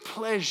good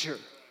pleasure.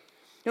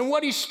 And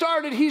what he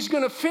started, he's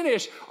going to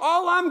finish.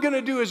 All I'm going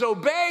to do is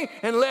obey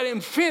and let him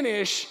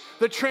finish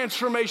the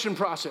transformation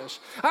process.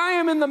 I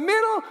am in the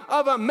middle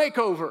of a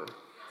makeover.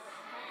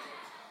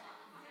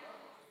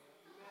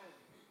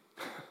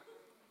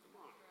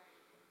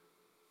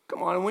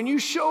 Come on, when you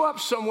show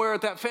up somewhere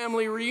at that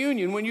family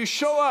reunion, when you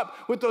show up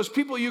with those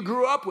people you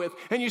grew up with,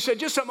 and you said,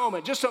 just a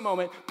moment,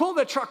 pull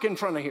the truck in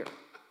front of here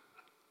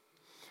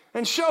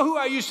and show who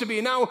I used to be.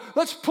 Now,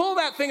 let's pull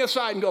that thing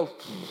aside and go,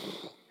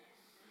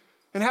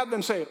 and have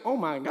them say, oh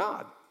my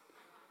God,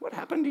 what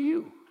happened to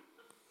you?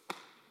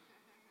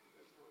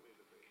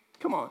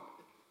 Come on.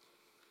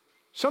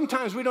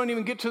 Sometimes we don't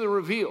even get to the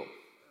reveal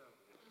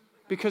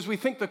because we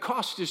think the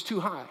cost is too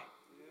high.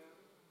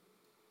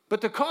 But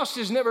the cost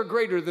is never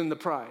greater than the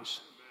prize.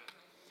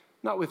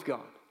 Not with God.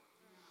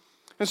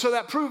 And so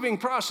that proving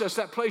process,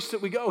 that place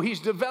that we go,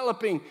 he's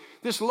developing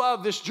this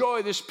love, this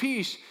joy, this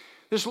peace,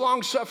 this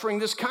long-suffering,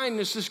 this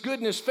kindness, this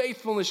goodness,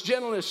 faithfulness,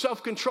 gentleness,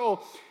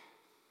 self-control.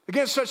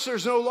 Against such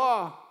there's no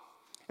law.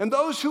 And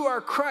those who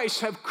are Christ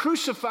have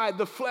crucified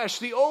the flesh,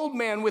 the old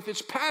man, with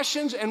its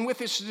passions and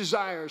with its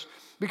desires.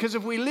 Because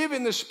if we live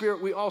in the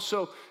Spirit, we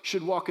also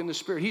should walk in the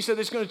Spirit. He said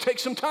it's going to take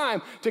some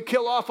time to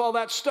kill off all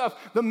that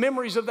stuff, the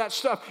memories of that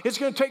stuff. It's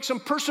going to take some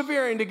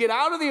persevering to get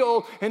out of the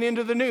old and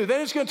into the new.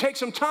 Then it's going to take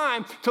some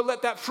time to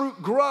let that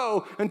fruit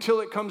grow until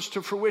it comes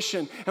to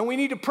fruition. And we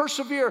need to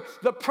persevere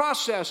the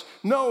process,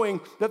 knowing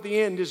that the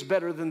end is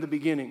better than the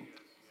beginning.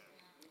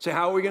 So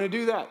how are we going to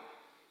do that?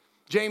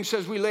 James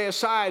says we lay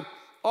aside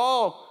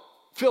all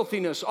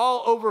filthiness,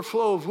 all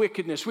overflow of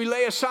wickedness. We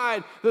lay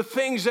aside the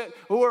things that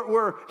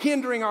were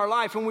hindering our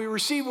life, and we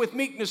receive with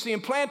meekness the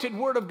implanted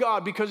Word of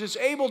God because it's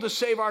able to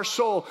save our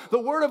soul. The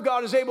Word of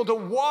God is able to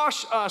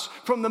wash us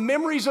from the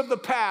memories of the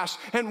past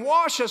and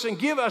wash us and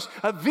give us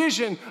a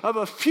vision of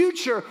a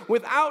future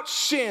without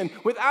sin,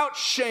 without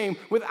shame,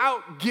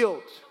 without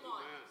guilt.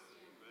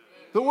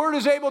 The Word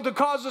is able to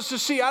cause us to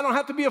see. I don't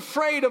have to be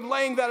afraid of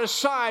laying that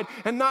aside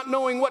and not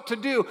knowing what to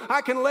do.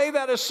 I can lay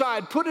that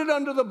aside, put it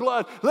under the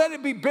blood, let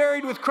it be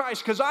buried with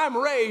Christ because I'm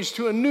raised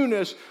to a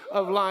newness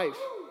of life.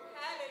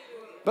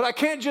 But I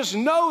can't just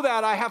know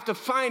that. I have to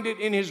find it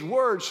in His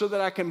Word so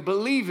that I can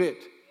believe it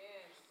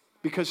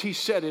because He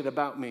said it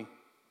about me.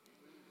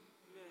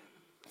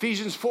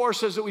 Ephesians 4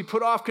 says that we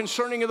put off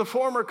concerning of the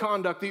former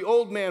conduct, the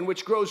old man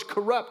which grows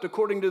corrupt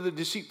according to the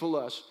deceitful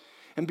lust,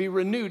 and be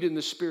renewed in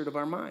the spirit of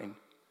our mind.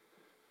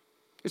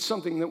 It's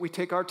something that we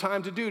take our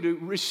time to do, to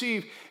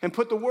receive and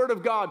put the Word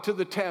of God to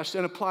the test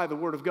and apply the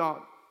Word of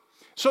God.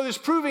 So this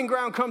proving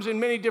ground comes in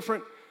many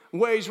different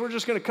ways. We're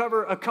just going to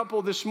cover a couple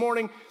this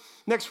morning.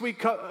 Next week,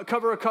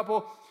 cover a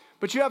couple.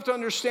 But you have to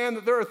understand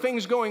that there are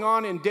things going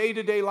on in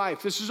day-to-day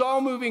life. This is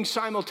all moving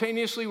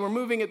simultaneously. We're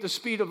moving at the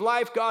speed of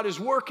life. God is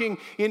working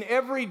in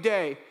every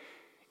day,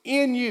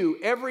 in you,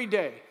 every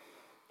day.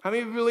 How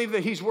many of you believe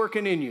that He's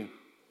working in you?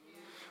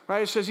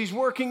 Right? It says He's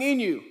working in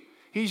you.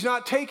 He's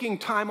not taking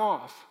time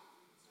off.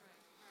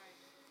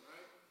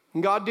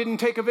 And God didn't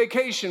take a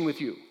vacation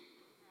with you.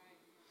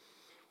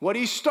 What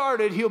He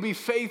started, He'll be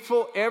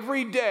faithful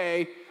every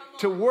day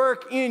to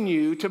work in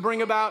you, to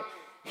bring about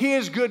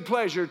His good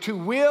pleasure, to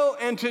will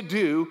and to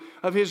do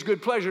of His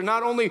good pleasure.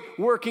 Not only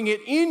working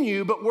it in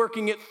you, but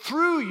working it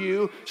through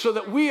you so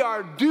that we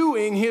are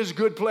doing His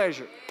good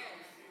pleasure.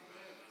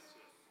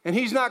 And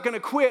He's not going to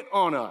quit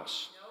on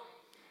us.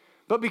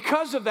 But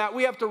because of that,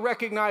 we have to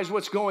recognize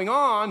what's going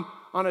on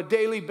a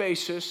daily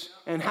basis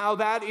and how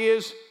that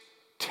is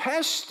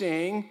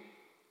testing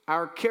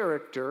our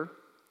character.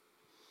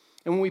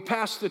 And when we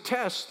pass the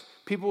test,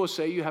 people will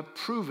say you have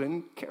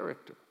proven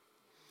character.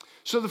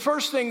 So the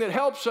first thing that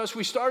helps us,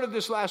 we started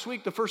this last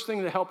week, the first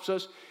thing that helps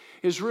us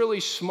is really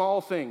small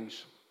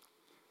things.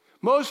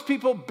 Most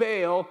people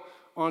bail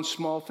on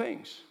small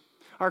things.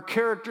 Our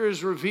character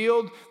is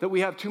revealed that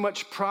we have too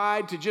much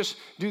pride to just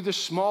do the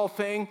small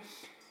thing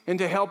and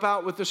to help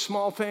out with the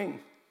small thing.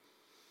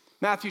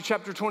 Matthew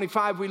chapter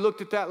 25, we looked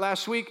at that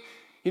last week.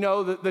 You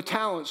know, the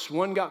talents,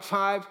 one got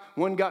 5,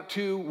 one got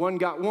 2, one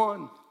got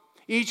 1.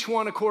 Each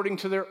one according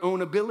to their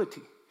own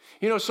ability.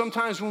 You know,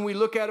 sometimes when we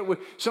look at it,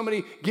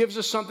 somebody gives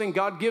us something,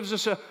 God gives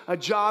us a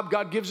job,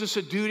 God gives us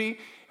a duty,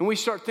 and we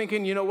start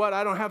thinking, you know what,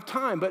 I don't have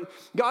time. But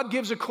God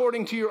gives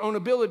according to your own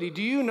ability.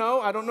 Do you know,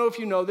 I don't know if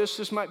you know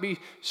this might be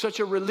such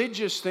a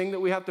religious thing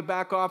that we have to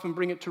back off and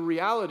bring it to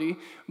reality,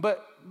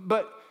 but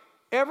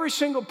every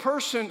single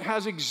person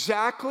has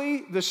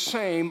exactly the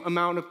same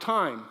amount of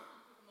time.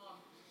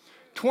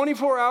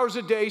 24 hours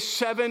a day,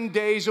 7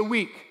 days a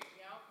week.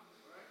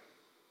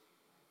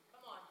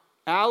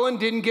 Alan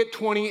didn't get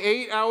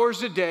 28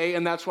 hours a day,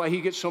 and that's why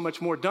he gets so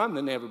much more done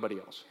than everybody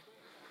else.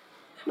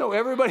 No,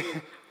 everybody,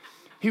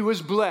 He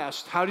was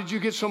blessed. How did you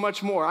get so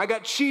much more? I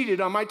got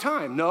cheated on my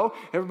time. No,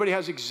 everybody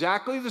has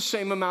exactly the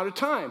same amount of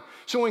time.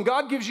 So when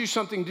God gives you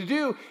something to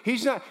do,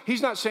 he's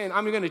not saying,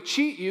 I'm going to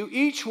cheat you,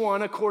 each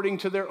one according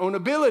to their own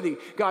ability.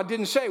 God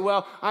didn't say,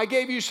 well, I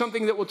gave you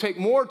something that will take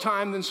more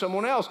time than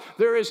someone else.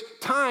 There is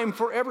time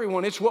for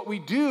everyone. It's what we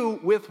do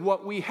with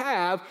what we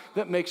have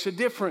that makes a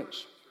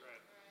difference.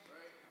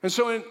 And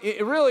so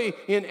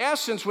in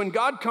essence, when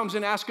God comes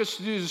and asks us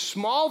to do the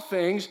small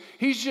things,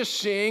 he's just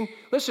saying,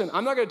 listen,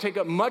 I'm not going to take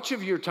up much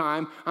of your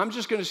time. I'm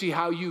just going to see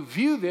how you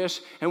view this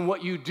and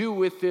what you do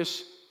with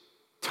this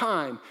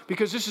time.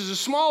 Because this is a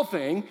small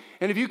thing,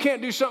 and if you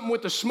can't do something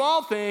with the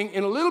small thing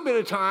in a little bit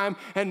of time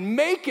and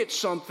make it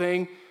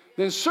something,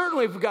 then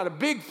certainly if we've got a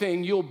big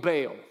thing, you'll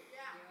bail. And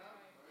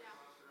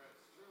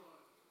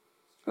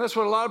that's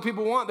what a lot of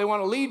people want. They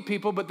want to lead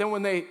people, but then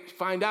when they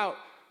find out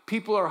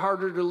people are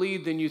harder to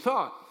lead than you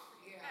thought.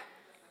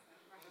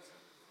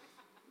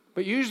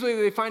 But usually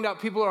they find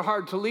out people are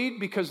hard to lead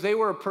because they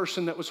were a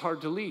person that was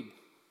hard to lead.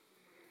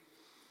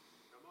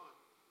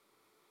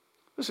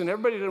 Listen,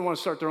 everybody doesn't want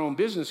to start their own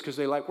business because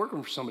they like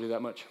working for somebody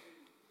that much.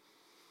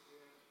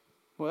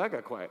 Well, that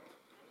got quiet.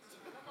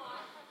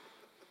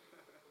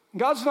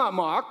 God's not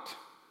mocked.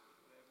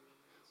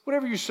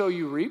 Whatever you sow,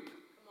 you reap.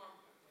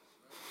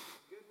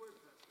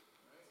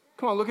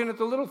 Come on, looking at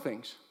the little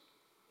things.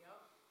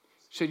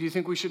 So do you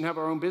think we shouldn't have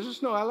our own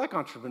business? No, I like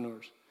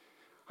entrepreneurs.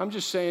 I'm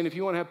just saying if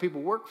you want to have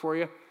people work for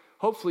you,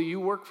 hopefully you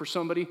work for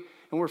somebody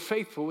and we're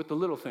faithful with the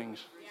little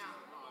things.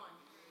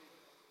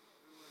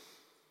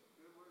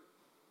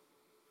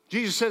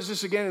 Jesus says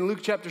this again in Luke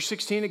chapter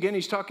 16. Again,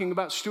 he's talking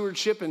about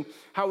stewardship and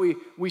how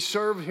we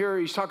serve here.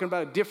 He's talking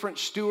about a different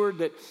steward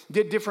that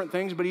did different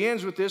things. But he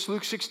ends with this,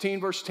 Luke 16,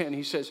 verse 10.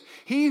 He says,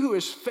 he who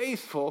is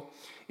faithful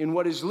in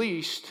what is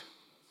least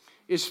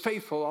is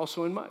faithful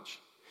also in much.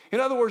 In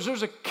other words,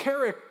 there's a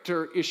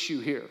character issue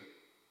here.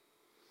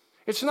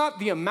 It's not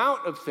the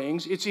amount of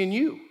things, it's in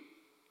you.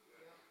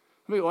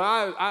 I mean,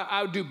 well,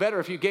 I would do better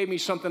if you gave me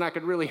something I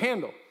could really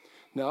handle.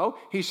 No,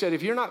 he said,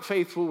 if you're not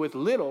faithful with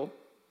little,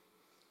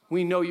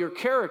 we know your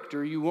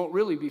character, you won't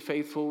really be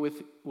faithful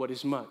with what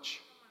is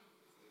much.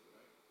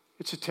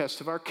 It's a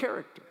test of our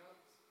character.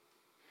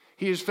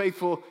 He is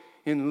faithful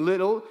in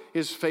little,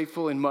 is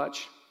faithful in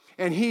much.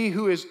 And he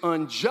who is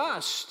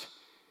unjust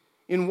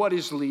in what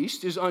is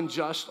least is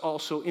unjust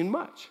also in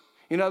much.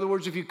 In other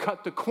words, if you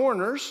cut the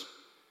corners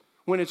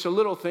when it's a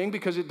little thing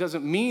because it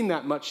doesn't mean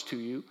that much to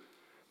you,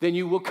 then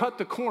you will cut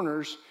the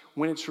corners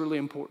when it's really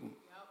important.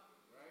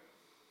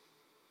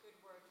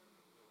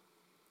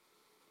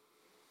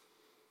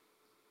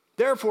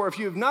 Therefore, if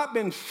you have not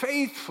been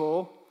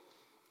faithful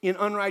in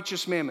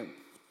unrighteous mammon,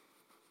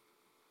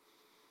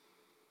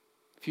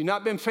 if you've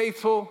not been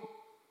faithful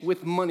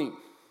with money,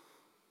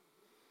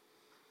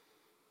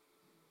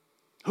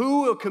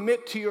 who will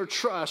commit to your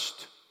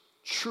trust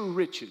true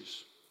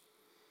riches?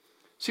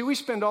 See, we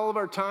spend all of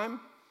our time,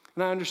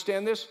 and I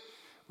understand this,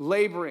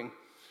 laboring.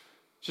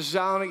 Just as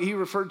Alan, he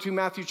referred to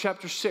Matthew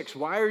chapter 6.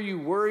 Why are you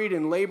worried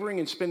and laboring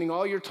and spending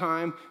all your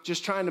time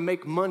just trying to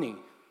make money?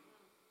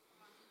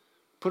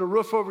 Put a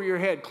roof over your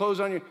head, clothes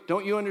on your...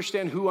 Don't you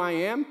understand who I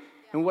am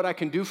and what I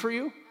can do for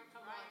you?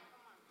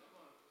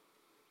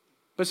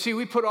 But see,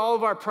 we put all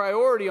of our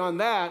priority on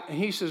that, and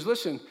he says,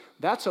 listen,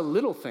 that's a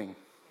little thing.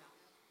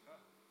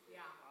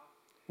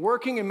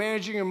 Working and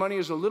managing your money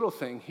is a little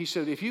thing. He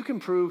said, if you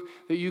can prove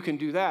that you can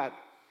do that,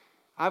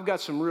 I've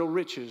got some real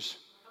riches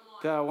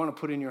that I want to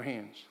put in your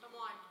hands.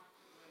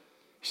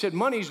 He said,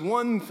 money's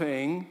one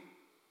thing,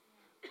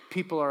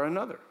 people are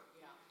another.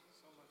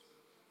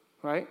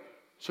 Right?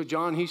 So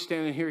John, he's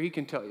standing here, he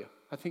can tell you.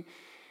 I think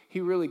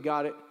he really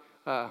got it.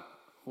 Well,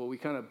 we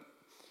kind of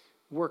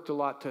worked a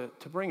lot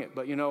to bring it.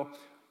 But, you know,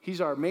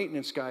 he's our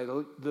maintenance guy.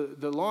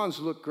 The lawns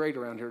look great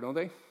around here, don't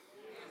they?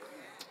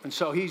 And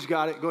so he's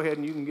got it. Go ahead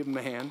and you can give him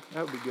a hand.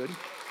 That would be good.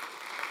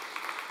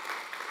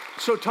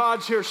 So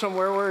Todd's here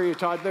somewhere. Where are you,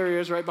 Todd? There he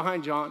is, right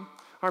behind John,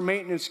 our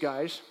maintenance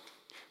guys.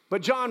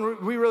 But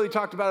John, we really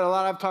talked about it a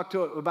lot. I've talked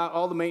about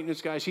all the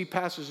maintenance guys. He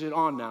passes it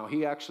on now.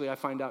 I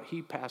find out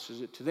he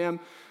passes it to them.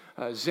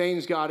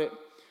 Zane's got it.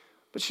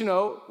 But, you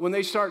know, when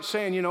they start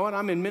saying, you know what,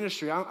 I'm in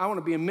ministry. I want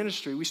to be in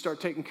ministry. We start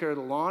taking care of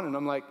the lawn. And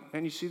I'm like,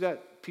 man, you see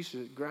that piece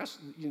of grass,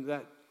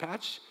 that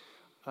patch?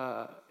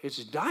 It's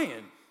dying.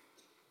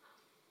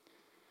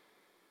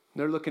 And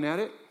they're looking at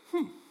it.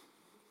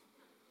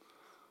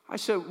 I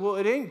said, well,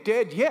 it ain't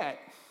dead yet,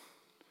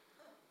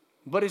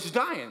 but it's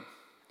dying.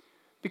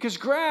 Because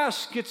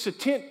grass gets a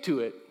tint to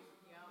it.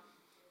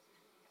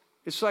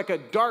 It's like a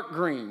dark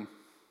green,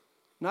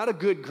 not a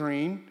good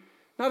green,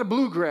 not a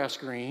bluegrass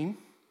green,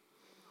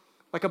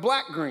 like a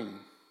black green,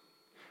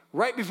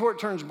 right before it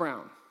turns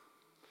brown.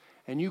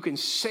 And you can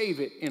save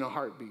it in a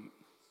heartbeat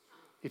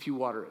if you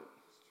water it.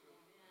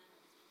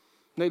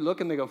 And they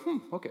look and they go,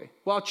 okay.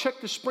 Well, I'll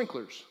check the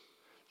sprinklers.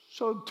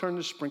 So turn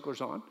the sprinklers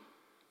on.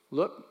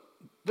 Look,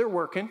 they're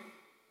working.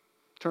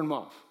 Turn them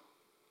off.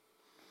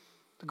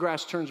 The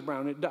grass turns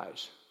brown and it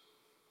dies.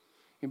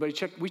 Anybody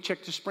check? We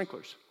check the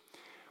sprinklers.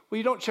 Well,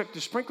 you don't check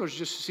the sprinklers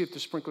just to see if the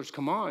sprinklers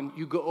come on.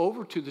 You go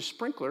over to the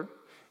sprinkler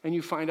and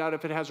you find out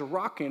if it has a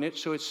rock in it,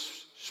 so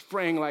it's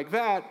spraying like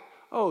that,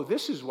 oh,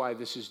 this is why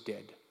this is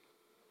dead.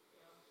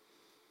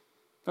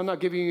 I'm not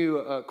giving you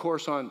a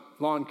course on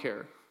lawn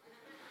care.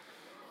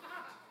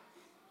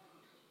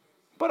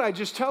 But I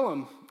just tell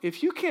them,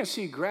 if you can't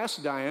see grass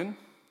dying,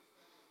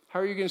 how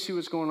are you going to see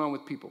what's going on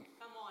with people?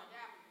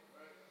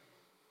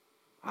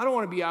 I don't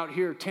want to be out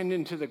here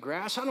tending to the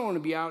grass. I don't want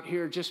to be out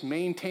here just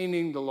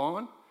maintaining the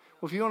lawn.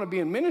 Well, if you want to be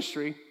in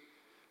ministry,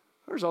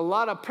 there's a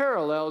lot of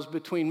parallels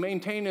between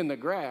maintaining the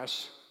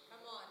grass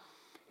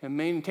and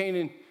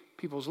maintaining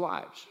people's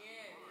lives.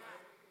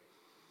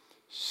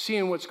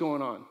 Seeing what's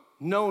going on,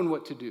 knowing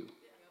what to do,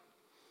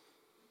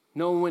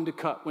 knowing when to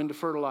cut, when to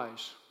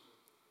fertilize,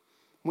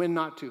 when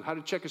not to, how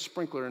to check a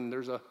sprinkler and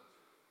there's a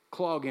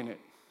clog in it.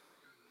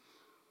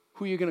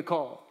 Who are you going to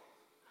call?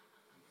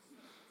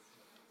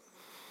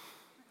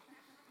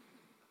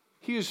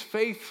 He who's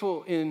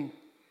faithful in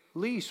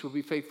least will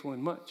be faithful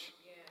in much.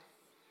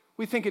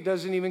 We think it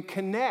doesn't even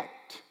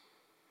connect.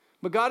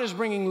 But God is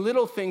bringing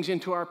little things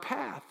into our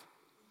path.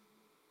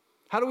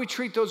 How do we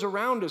treat those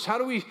around us? How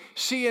do we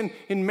see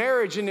in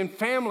marriage and in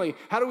family?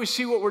 How do we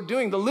see what we're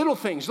doing? The little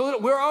things.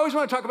 We always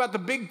want to talk about the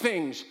big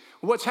things.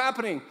 What's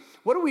happening?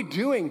 What are we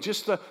doing?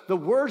 Just the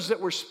words that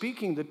we're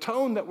speaking, the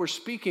tone that we're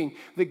speaking,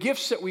 the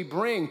gifts that we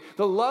bring,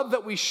 the love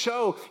that we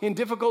show in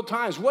difficult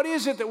times. What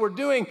is it that we're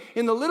doing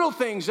in the little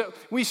things that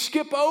we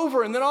skip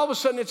over, and then all of a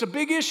sudden it's a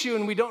big issue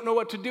and we don't know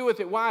what to do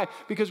with it? Why?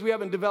 Because we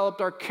haven't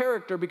developed our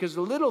character, because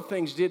the little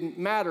things didn't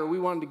matter. We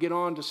wanted to get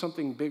on to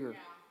something bigger.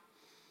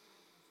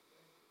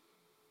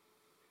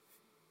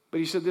 But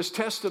he said this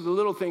test of the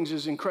little things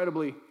is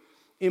incredibly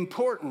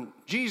important.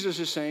 Jesus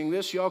is saying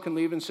this. Y'all can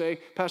leave and say,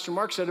 Pastor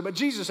Mark said it, but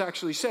Jesus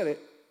actually said it.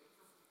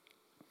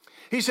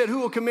 He said, who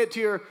will commit to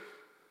your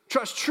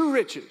trust true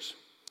riches?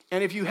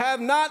 And if you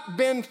have not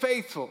been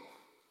faithful,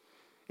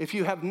 if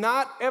you have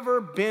not ever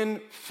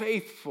been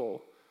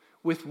faithful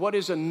with what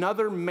is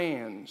another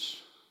man's,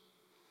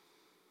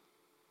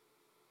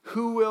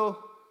 who will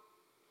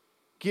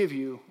give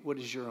you what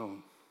is your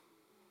own?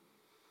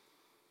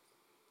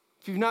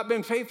 If you've not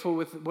been faithful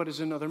with what is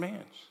another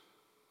man's.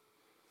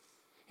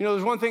 You know,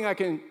 there's one thing I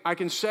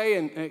can say,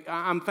 and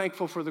I'm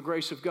thankful for the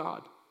grace of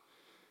God.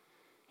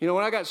 You know,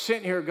 when I got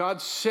sent here,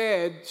 God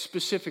said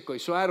specifically,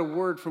 so I had a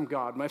word from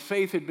God. My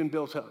faith had been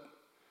built up.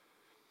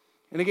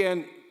 And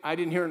again, I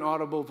didn't hear an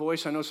audible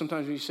voice. I know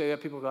sometimes when you say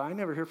that, people go, I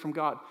never hear from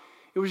God.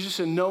 It was just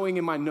a knowing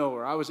in my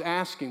knower. I was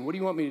asking, what do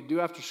you want me to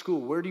do after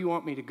school? Where do you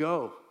want me to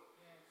go?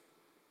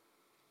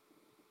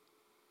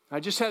 I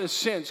just had a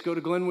sense, go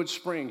to Glenwood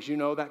Springs. You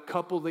know, that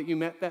couple that you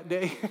met that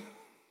day?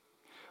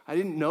 I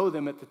didn't know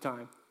them at the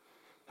time.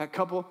 That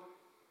couple,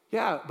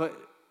 yeah, but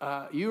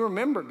you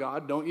remember,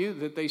 God, don't you,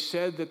 that they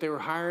said that they were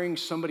hiring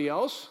somebody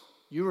else?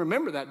 You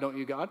remember that, don't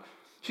you, God?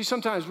 See,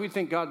 sometimes we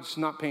think God's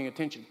not paying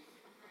attention.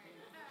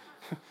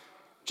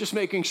 Just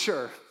making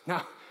sure.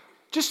 Now,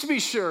 just to be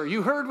sure,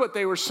 you heard what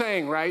they were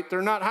saying, right?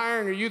 They're not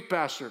hiring a youth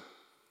pastor.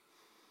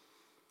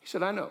 He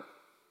said, I know.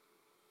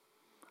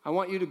 I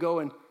want you to go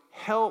and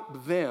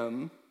help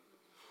them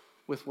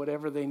with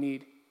whatever they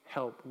need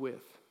help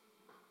with.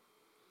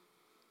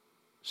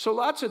 So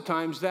lots of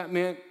times that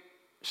meant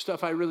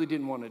stuff I really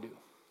didn't want to do.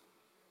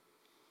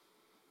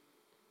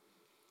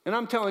 And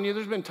I'm telling you,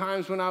 there's been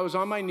times when I was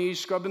on my knees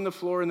scrubbing the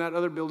floor in that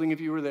other building, if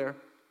you were there.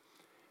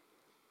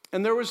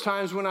 And there was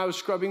times when I was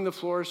scrubbing the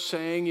floor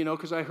saying, you know,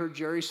 because I heard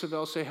Jerry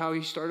Savelle say how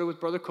he started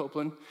with Brother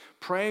Copeland,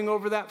 praying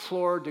over that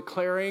floor,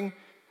 declaring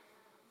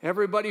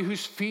everybody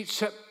whose feet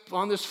set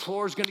on this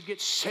floor is going to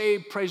get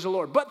saved, praise the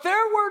Lord. But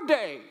there were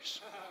days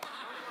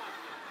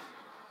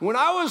when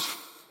I was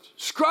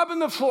scrubbing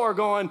the floor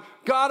going,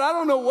 God, I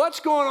don't know what's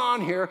going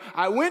on here.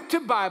 I went to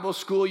Bible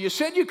school. You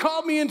said you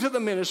called me into the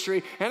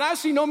ministry, and I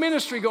see no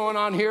ministry going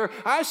on here.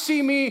 I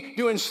see me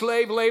doing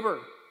slave labor.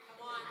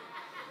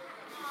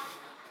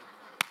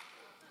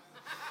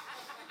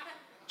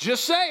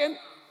 Just saying.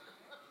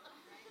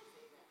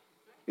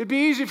 It'd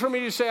be easy for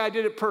me to say I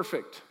did it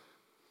perfect.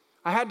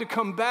 I had to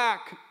come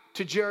back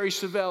to Jerry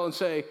Savelle and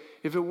say,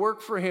 if it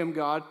worked for him,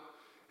 God,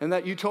 and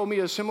that you told me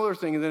a similar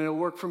thing, then it'll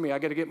work for me. I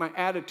got to get my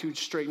attitude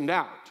straightened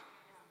out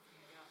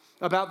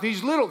about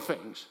these little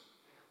things.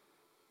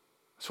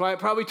 That's why it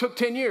probably took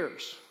 10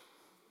 years.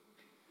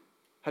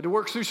 Had to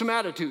work through some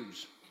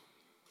attitudes.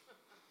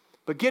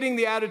 But getting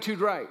the attitude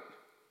right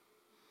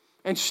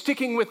and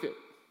sticking with it.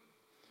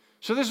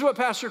 So this is what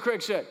Pastor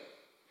Craig said.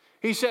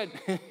 He said,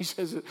 he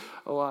says it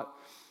a lot.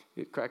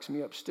 It cracks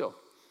me up still.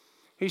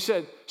 He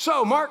said,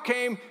 so Mark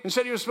came and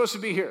said he was supposed to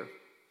be here.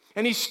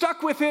 And he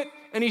stuck with it,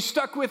 and he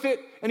stuck with it,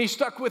 and he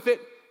stuck with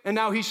it, and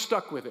now he's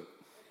stuck with it.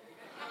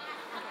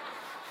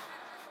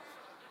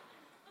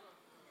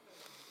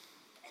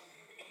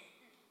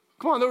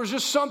 Come on, there was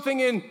just something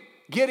in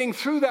getting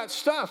through that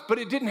stuff, but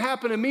it didn't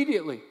happen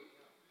immediately.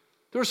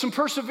 There was some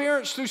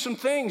perseverance through some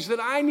things that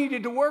I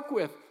needed to work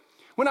with.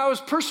 When I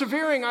was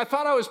persevering, I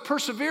thought I was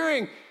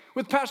persevering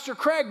with Pastor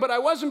Craig, but I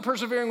wasn't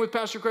persevering with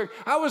Pastor Craig.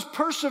 I was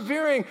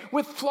persevering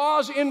with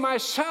flaws in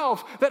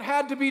myself that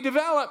had to be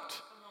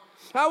developed.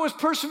 I was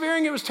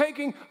persevering. It was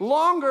taking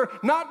longer,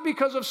 not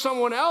because of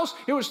someone else.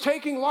 It was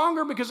taking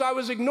longer because I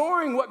was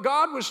ignoring what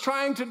God was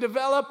trying to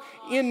develop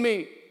in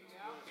me.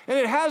 And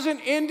it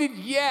hasn't ended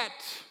yet.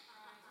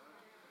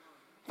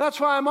 That's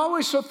why I'm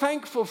always so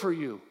thankful for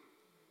you.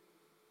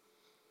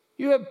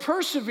 You have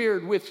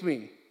persevered with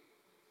me.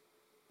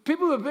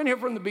 People who have been here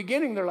from the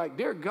beginning, they're like,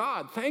 dear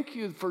God, thank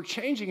you for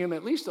changing him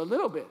at least a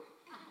little bit.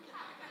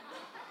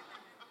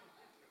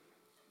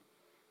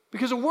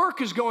 Because a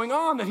work is going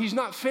on that he's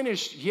not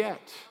finished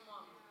yet.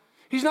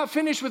 He's not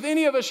finished with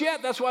any of us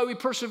yet. That's why we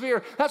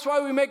persevere. That's why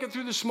we make it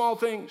through the small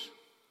things.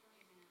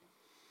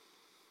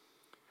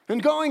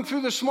 And going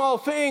through the small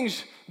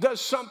things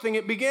does something.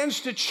 It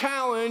begins to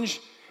challenge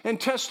and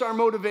test our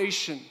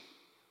motivation.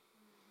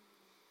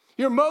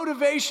 Your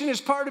motivation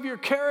is part of your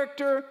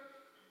character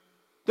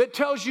that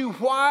tells you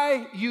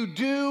why you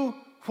do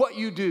what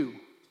you do.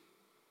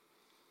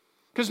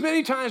 Because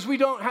many times we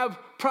don't have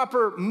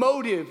proper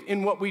motive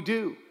in what we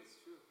do.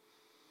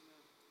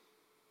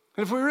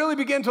 And if we really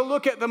begin to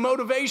look at the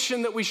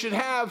motivation that we should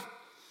have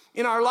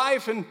in our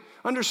life and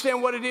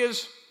understand what it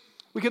is,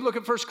 we could look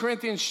at 1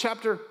 Corinthians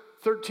chapter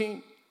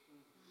 13.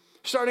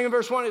 Starting in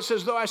verse 1, it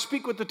says, though I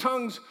speak with the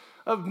tongues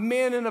of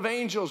men and of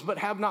angels, but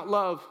have not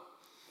love,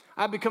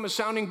 I become a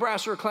sounding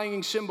brass or a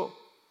clanging cymbal.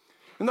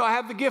 And though I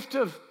have the gift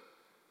of,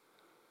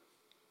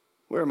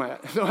 where am I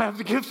at? Though I have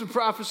the gift of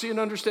prophecy and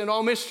understand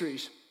all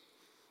mysteries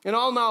and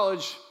all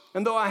knowledge,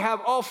 and though I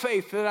have all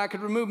faith that I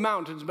could remove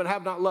mountains, but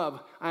have not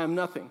love, I am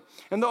nothing.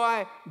 And though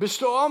I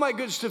bestow all my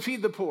goods to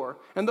feed the poor,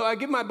 and though I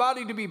give my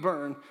body to be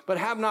burned, but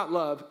have not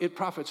love, it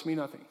profits me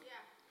nothing.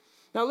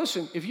 Now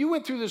listen, if you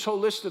went through this whole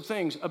list of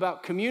things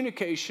about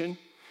communication,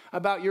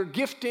 about your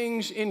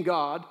giftings in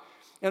God,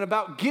 and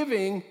about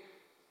giving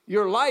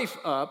your life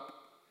up,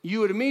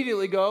 you would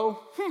immediately go,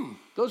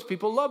 those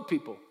people love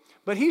people.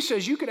 But he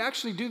says you could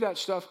actually do that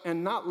stuff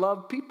and not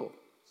love people.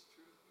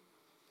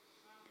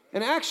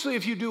 And actually,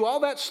 if you do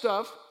all that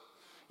stuff,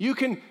 you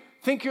can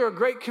think you're a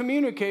great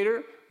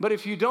communicator, but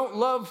if you don't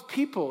love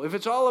people, if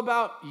it's all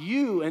about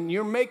you and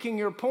you're making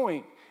your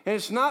point, and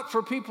it's not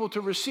for people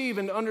to receive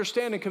and to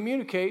understand and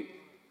communicate,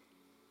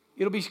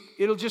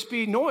 it'll just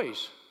be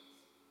noise.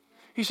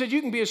 He said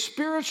you can be as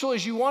spiritual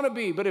as you want to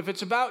be, but if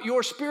it's about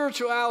your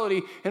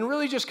spirituality and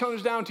really just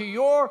comes down to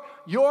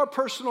your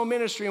personal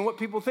ministry and what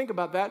people think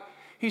about that,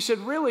 he said,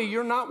 really,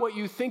 you're not what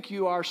you think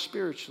you are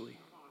spiritually.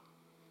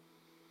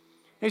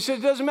 And he said,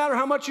 it doesn't matter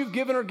how much you've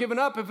given or given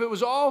up. If it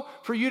was all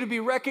for you to be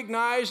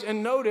recognized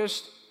and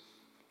noticed,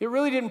 it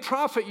really didn't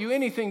profit you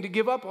anything to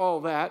give up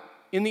all that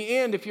in the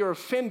end if you're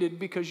offended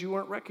because you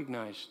weren't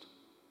recognized.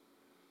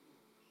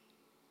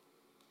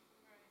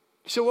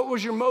 So what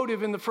was your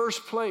motive in the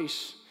first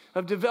place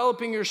of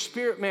developing your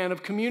spirit man,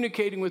 of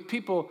communicating with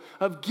people,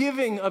 of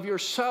giving of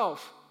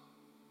yourself?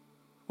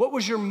 What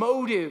was your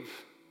motive?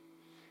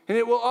 And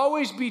it will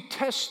always be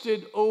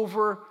tested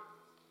over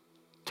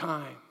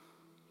time.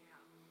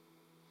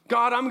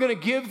 God, I'm going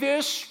to give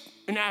this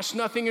and ask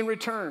nothing in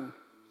return.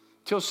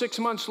 Till 6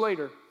 months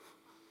later.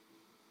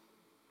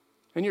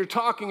 And you're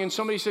talking and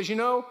somebody says, you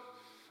know,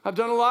 I've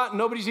done a lot and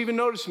nobody's even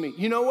noticed me.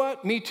 You know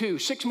what? Me too.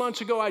 6 months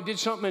ago I did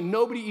something and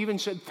nobody even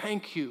said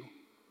thank you.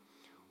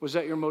 Was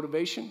that your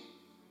motivation?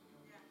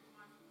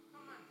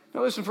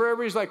 Now listen, for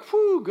everybody's like,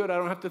 whew, good, I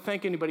don't have to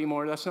thank anybody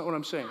more. That's not what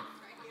I'm saying.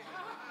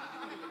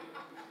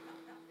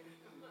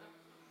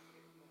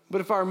 But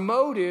if our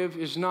motive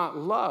is not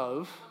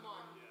love,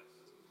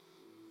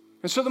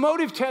 and so the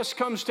motive test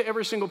comes to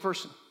every single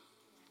person.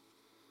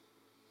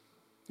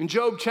 In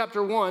Job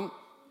chapter 1,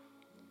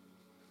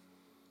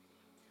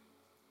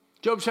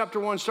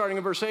 starting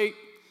in verse 8,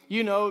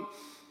 you know,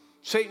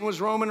 Satan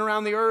was roaming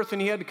around the earth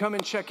and he had to come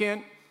and check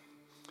in.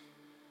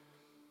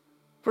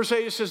 Verse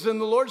 8, it says, then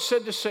the Lord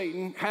said to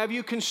Satan, have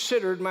you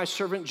considered my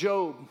servant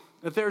Job,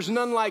 that there's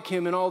none like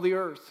him in all the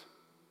earth,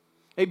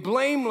 a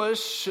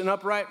blameless and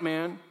upright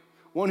man,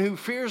 one who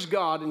fears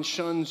God and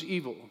shuns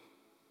evil.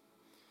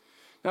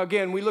 Now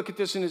again, we look at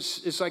this and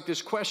it's like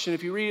this question.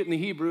 If you read it in the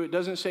Hebrew, it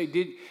doesn't say,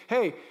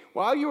 hey,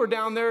 while you were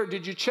down there,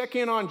 did you check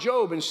in on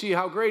Job and see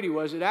how great he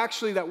was? It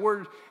actually, that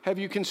word, have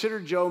you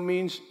considered Job,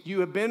 means you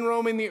have been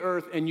roaming the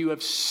earth and you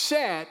have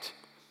set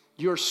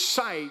your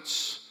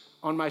sights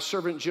on my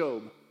servant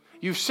Job.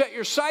 You've set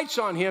your sights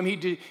on him.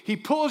 He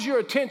pulls your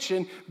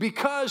attention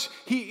because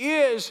he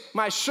is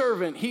my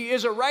servant. He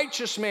is a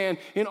righteous man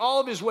in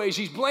all of his ways.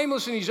 He's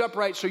blameless and he's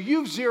upright. So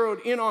you've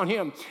zeroed in on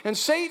him. And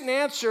Satan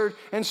answered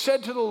and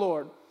said to the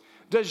Lord,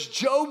 does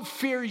Job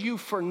fear you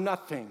for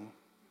nothing?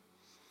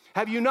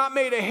 Have you not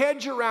made a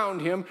hedge around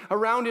him,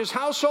 around his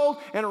household,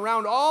 and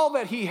around all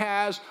that he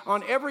has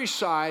on every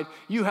side?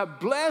 You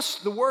have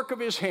blessed the work of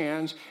his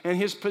hands, and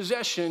his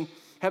possessions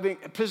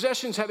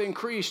have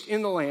increased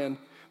in the land.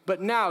 But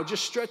now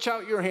just stretch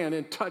out your hand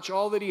and touch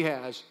all that he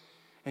has,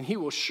 and he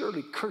will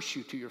surely curse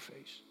you to your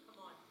face.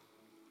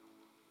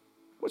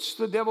 What's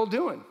the devil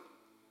doing?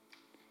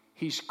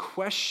 He's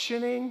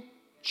questioning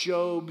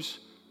Job's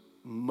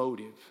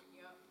motive.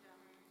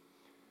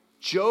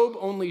 Job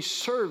only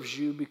serves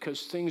you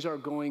because things are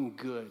going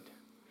good.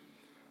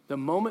 The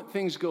moment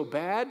things go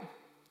bad,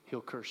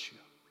 he'll curse you.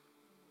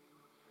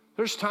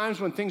 There's times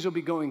when things will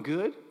be going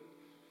good,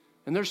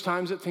 and there's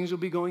times that things will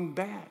be going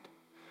bad.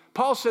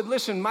 Paul said,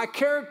 listen, my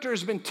character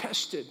has been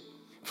tested.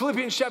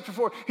 Philippians chapter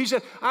 4, he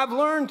said, I've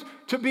learned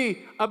to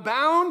be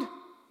abound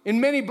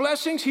in many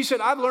blessings. He said,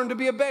 I've learned to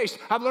be abased.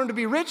 I've learned to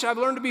be rich. I've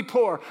learned to be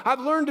poor.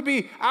 I've learned to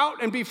be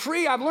out and be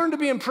free. I've learned to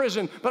be in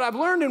prison. But I've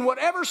learned in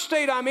whatever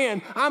state I'm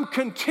in, I'm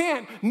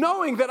content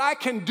knowing that I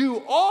can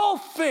do all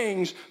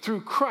things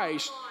through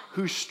Christ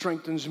who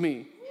strengthens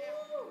me.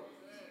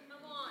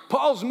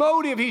 Paul's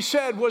motive, he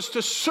said, was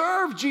to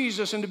serve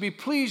Jesus and to be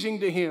pleasing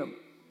to him.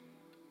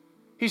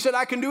 He said,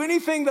 I can do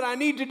anything that I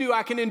need to do.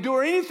 I can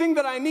endure anything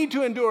that I need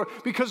to endure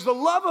because the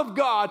love of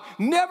God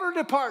never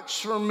departs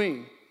from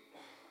me.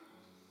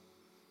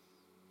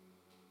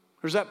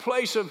 There's that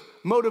place of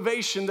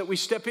motivation that we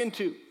step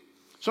into.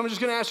 So I'm just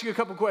going to ask you a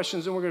couple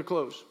questions and we're going to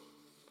close.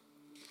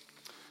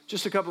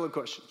 Just a couple of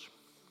questions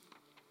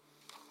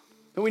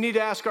that we need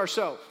to ask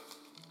ourselves.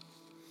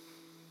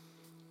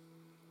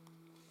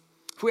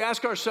 If we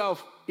ask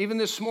ourselves, even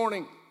this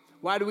morning,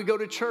 why do we go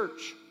to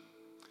church?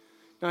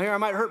 Now here I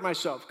might hurt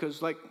myself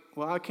because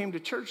I came to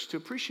church to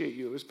appreciate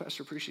you. It was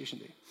Pastor Appreciation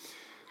Day.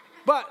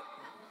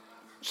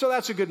 So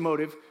that's a good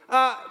motive.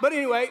 But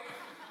anyway,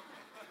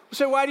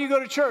 say, why do you go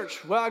to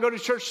church? Well, I go to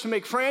church to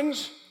make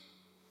friends.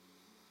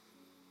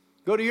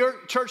 Go to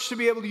your church to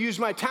be able to use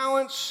my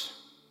talents.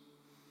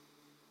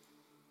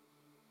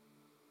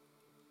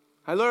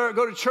 I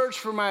go to church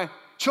for my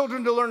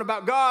children to learn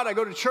about God. I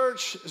go to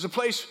church as a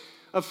place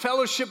of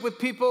fellowship with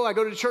people. I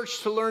go to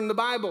church to learn the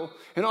Bible.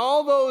 And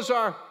all those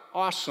are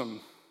awesome.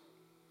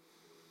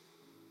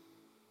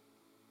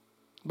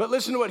 But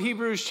listen to what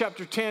Hebrews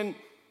chapter 10,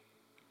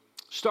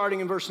 starting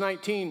in verse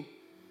 19,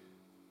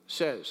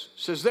 says. It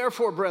says,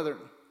 therefore, brethren,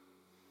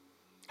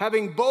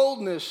 having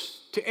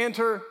boldness to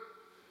enter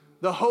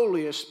the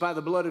holiest by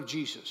the blood of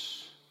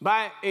Jesus,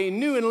 by a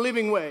new and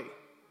living way,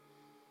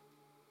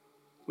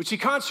 which he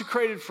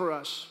consecrated for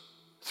us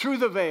through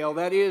the veil,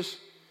 that is,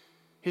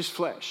 his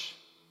flesh.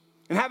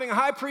 And having a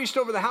high priest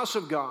over the house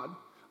of God,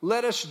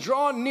 let us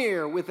draw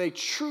near with a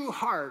true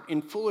heart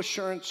in full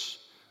assurance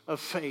of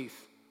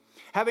faith,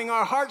 having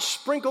our hearts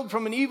sprinkled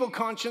from an evil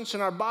conscience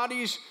and our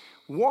bodies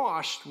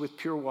washed with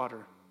pure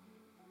water.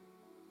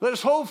 Let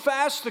us hold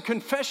fast the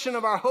confession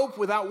of our hope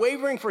without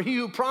wavering, for he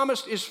who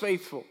promised is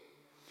faithful.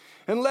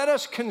 And let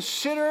us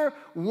consider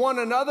one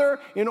another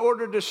in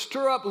order to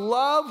stir up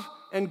love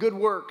and good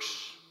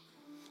works,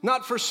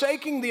 not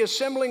forsaking the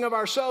assembling of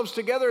ourselves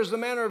together as the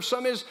manner of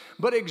some is,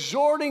 but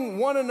exhorting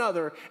one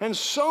another, and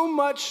so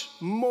much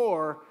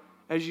more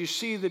as you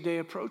see the day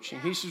approaching.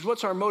 He says,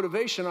 what's our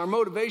motivation? Our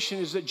motivation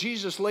is that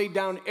Jesus laid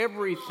down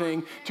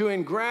everything to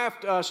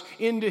engraft us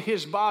into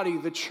his body,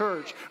 the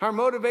church. Our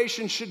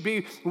motivation should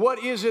be,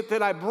 what is it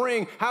that I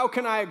bring? How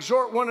can I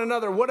exhort one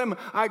another? What am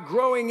I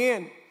growing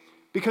in?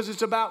 Because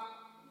it's about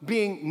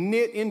being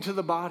knit into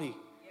the body.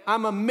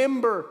 I'm a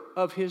member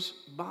of his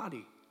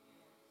body.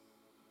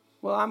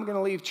 Well, I'm going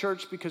to leave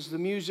church because the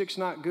music's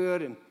not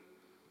good, and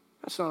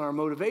that's not our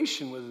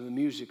motivation, whether the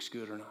music's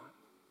good or not.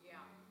 Yeah,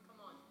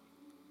 come on.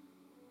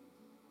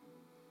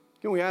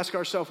 Then we ask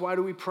ourselves, why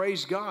do we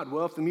praise God?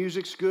 Well, if the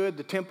music's good,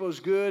 the tempo's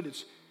good.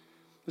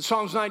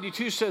 Psalms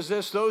 92 says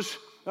this. Psalms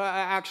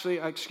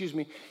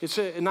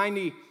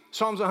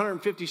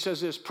 150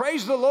 says this.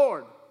 Praise the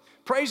Lord.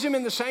 Praise him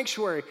in the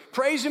sanctuary.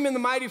 Praise him in the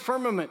mighty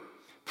firmament.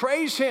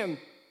 Praise him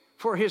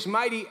for his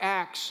mighty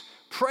acts.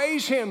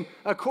 Praise him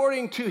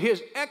according to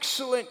his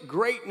excellent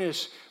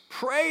greatness.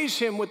 Praise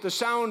him with the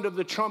sound of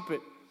the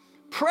trumpet.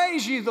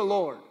 Praise ye the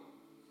Lord.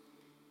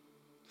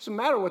 Doesn't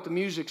matter what the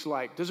music's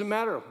like. Doesn't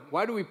matter.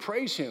 Why do we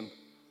praise him?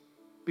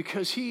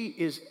 Because he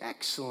is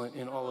excellent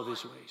in all of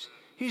his ways.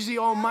 He's the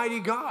Almighty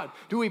God.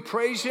 Do we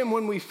praise him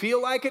when we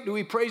feel like it? Do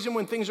we praise him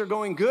when things are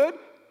going good?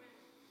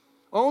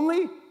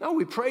 Only? No,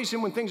 we praise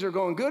him when things are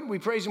going good. We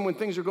praise him when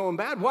things are going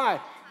bad.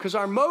 Why? Because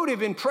our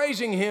motive in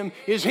praising him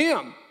is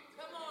him.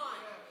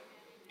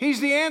 He's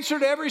the answer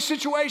to every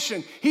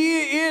situation.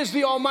 He is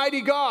the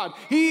Almighty God.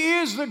 He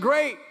is the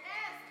great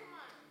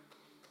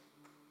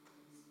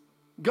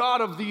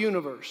God of the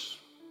universe.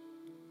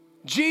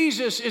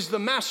 Jesus is the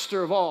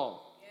master of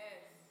all.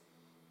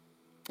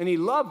 And he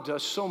loved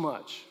us so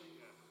much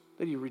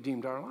that he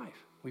redeemed our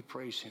life. We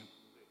praise him.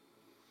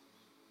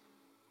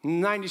 In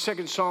the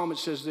 92nd Psalm, it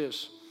says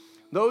this.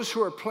 Those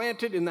who are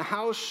planted in the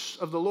house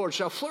of the Lord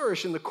shall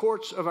flourish in the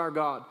courts of our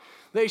God.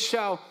 They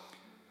shall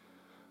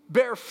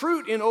bear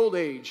fruit in old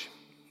age.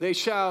 They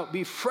shall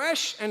be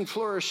fresh and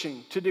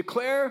flourishing to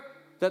declare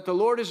that the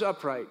Lord is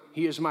upright.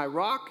 He is my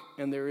rock,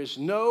 and there is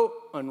no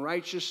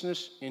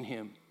unrighteousness in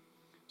him.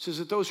 It says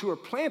that those who are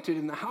planted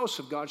in the house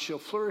of God shall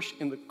flourish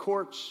in the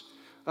courts,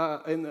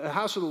 in the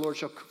house of the Lord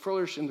shall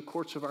flourish in the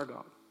courts of our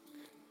God.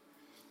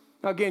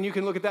 Now again, you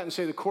can look at that and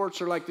say the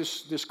courts are like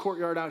this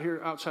courtyard out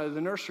here outside of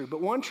the nursery.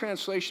 But one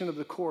translation of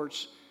the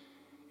courts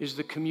is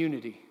the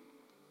community.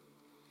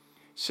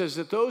 It says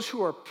that those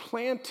who are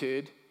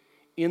planted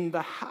in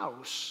the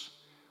house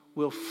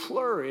will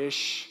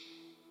flourish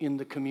in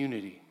the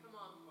community.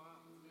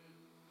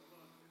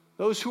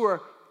 Those who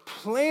are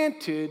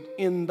planted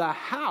in the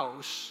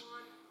house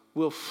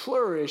will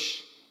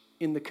flourish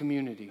in the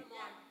community.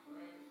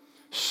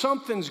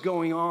 Something's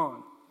going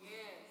on.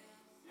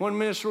 One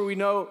minister we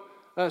know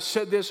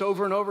said this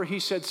over and over. He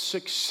said,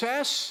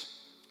 success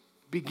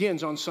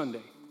begins on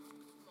Sunday.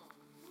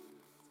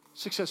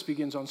 Success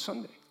begins on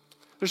Sunday.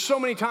 There's so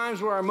many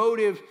times where our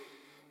motive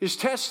is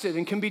tested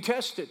and can be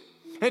tested.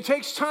 And it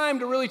takes time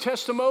to really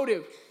test a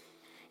motive.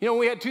 You know,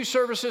 we had 2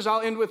 services.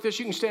 I'll end with this.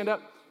 You can stand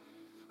up.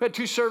 We had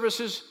 2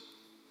 services,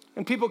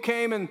 and people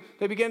came and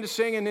they began to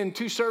sing. And in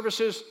 2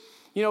 services,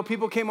 you know,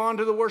 people came on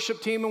to the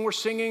worship team and were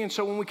singing. And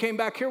so when we came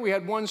back here, we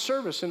had 1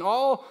 service. And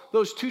all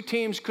those 2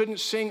 teams couldn't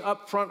sing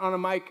up front on a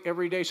mic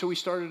every day, so we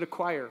started a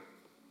choir.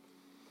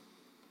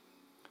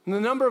 And the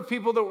number of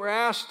people that were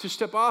asked to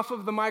step off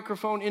of the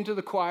microphone into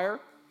the choir,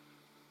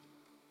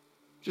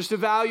 just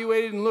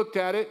evaluated and looked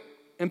at it.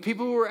 And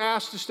people who were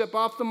asked to step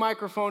off the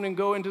microphone and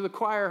go into the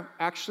choir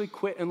actually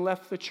quit and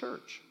left the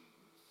church.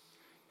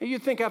 And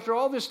you'd think after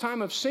all this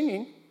time of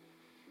singing,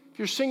 if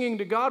you're singing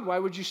to God, why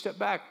would you step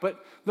back?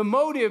 But the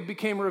motive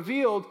became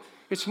revealed.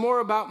 It's more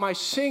about my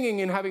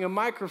singing and having a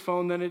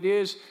microphone than it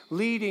is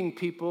leading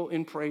people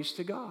in praise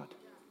to God.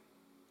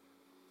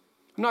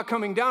 I'm not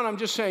coming down. I'm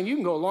just saying you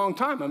can go a long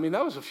time. I mean,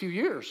 that was a few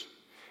years.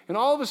 And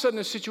all of a sudden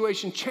the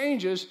situation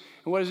changes.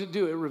 And what does it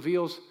do? It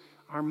reveals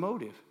our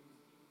motive.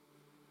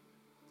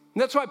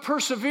 And that's why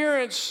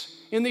perseverance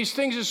in these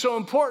things is so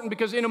important,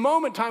 because in a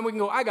moment in time we can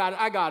go, I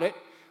got it.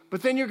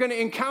 But then you're going to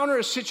encounter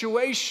a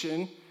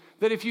situation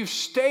that if you've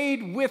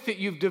stayed with it,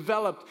 you've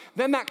developed.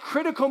 Then that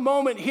critical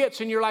moment hits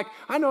and you're like,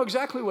 I know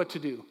exactly what to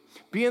do.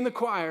 Be in the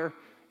choir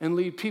and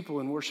lead people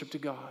in worship to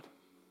God.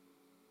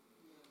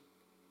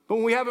 But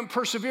when we haven't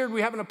persevered,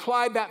 we haven't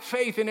applied that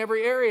faith in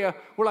every area,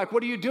 we're like,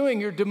 what are you doing?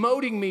 You're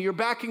demoting me. You're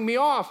backing me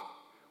off.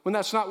 When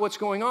that's not what's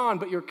going on,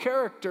 but your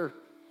character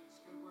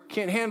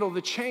can't handle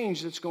the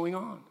change that's going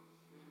on.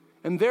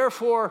 And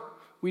therefore,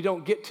 we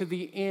don't get to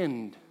the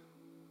end.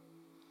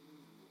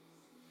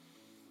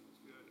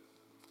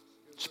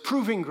 It's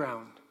proving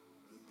ground.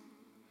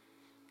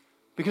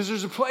 Because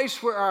there's a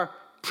place where our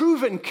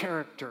proven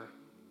character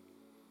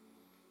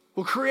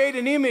will create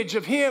an image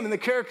of Him and the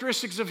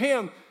characteristics of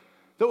Him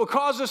that will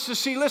cause us to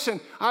see, listen,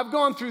 I've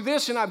gone through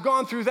this and I've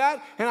gone through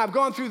that and I've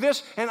gone through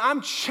this and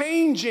I'm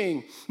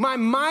changing. My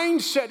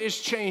mindset is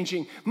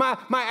changing. My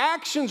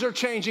actions are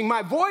changing.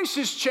 My voice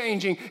is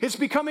changing. It's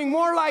becoming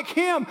more like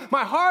Him.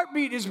 My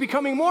heartbeat is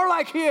becoming more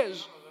like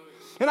His.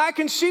 And I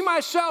can see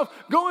myself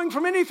going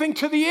from anything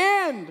to the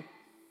end,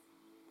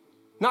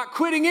 not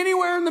quitting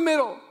anywhere in the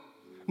middle.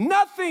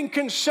 Nothing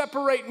can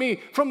separate me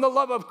from the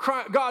love of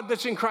God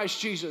that's in Christ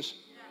Jesus.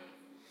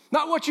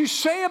 Not what you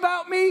say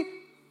about me,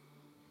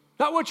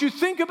 not what you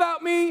think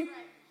about me,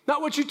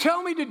 not what you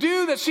tell me to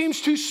do that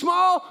seems too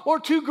small or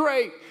too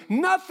great.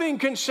 Nothing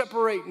can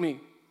separate me.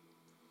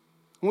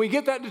 When we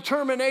get that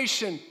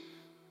determination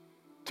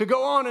to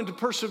go on and to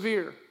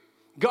persevere,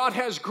 God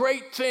has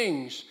great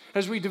things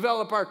as we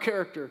develop our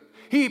character.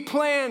 He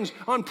plans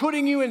on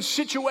putting you in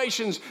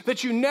situations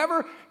that you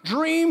never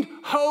dreamed,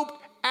 hoped,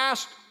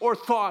 asked, or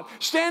thought.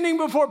 Standing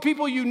before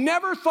people you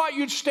never thought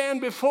you'd stand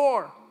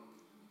before.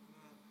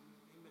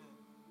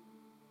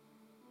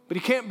 But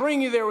He can't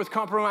bring you there with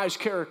compromised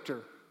character,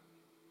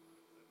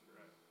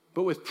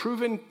 but with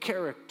proven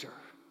character.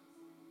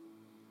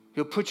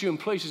 He'll put you in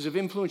places of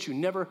influence you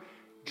never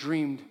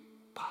dreamed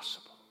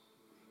possible.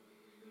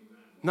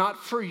 Not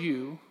for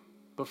you,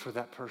 but for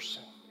that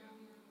person.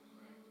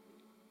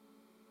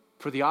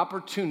 For the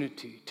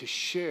opportunity to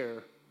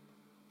share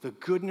the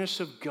goodness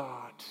of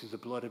God through the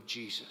blood of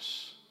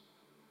Jesus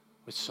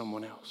with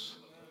someone else.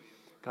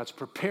 God's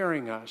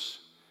preparing us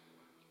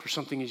for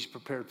something He's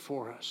prepared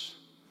for us.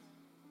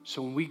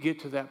 So when we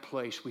get to that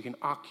place, we can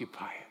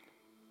occupy it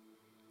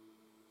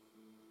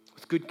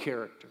with good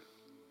character.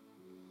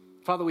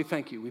 Father, we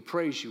thank You. We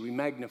praise You. We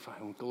magnify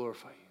and we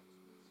glorify You.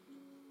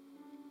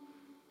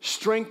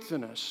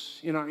 Strengthen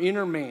us in our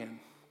inner man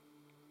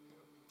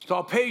with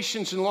all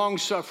patience and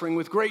long-suffering,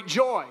 with great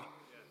joy.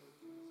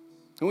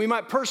 And we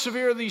might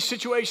persevere these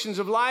situations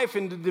of life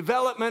in the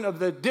development of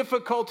the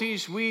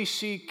difficulties. We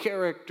see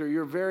character,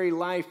 Your very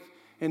life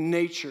and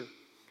nature,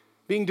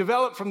 being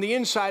developed from the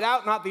inside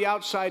out, not the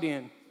outside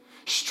in.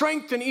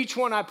 Strengthen each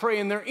one, I pray,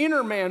 in their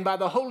inner man by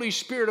the Holy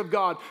Spirit of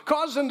God.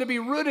 Cause them to be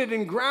rooted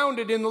and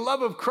grounded in the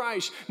love of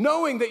Christ,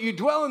 knowing that You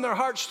dwell in their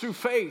hearts through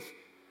faith.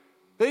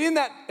 That in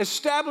that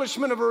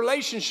establishment of a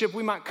relationship,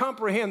 we might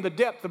comprehend the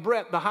depth, the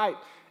breadth, the height,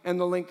 and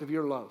the length of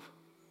Your love.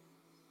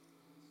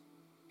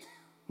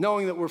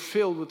 Knowing that we're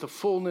filled with the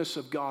fullness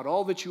of God,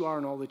 all that You are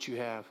and all that You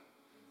have.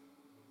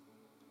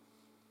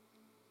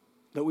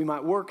 That we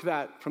might work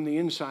that from the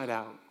inside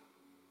out.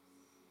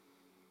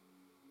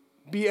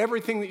 Be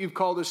everything that You've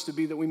called us to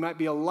be, that we might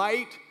be a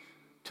light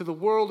to the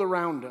world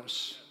around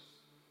us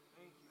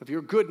of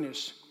Your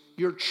goodness,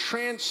 Your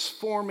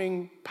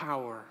transforming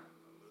power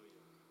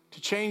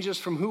to change us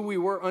from who we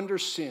were under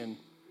sin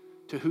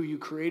to who You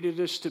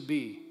created us to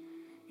be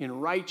in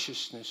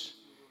righteousness,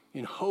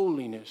 in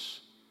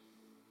holiness,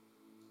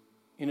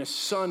 in a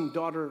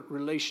son-daughter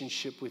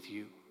relationship with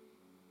You.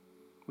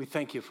 We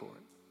thank you for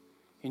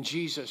it. In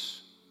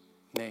Jesus'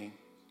 name,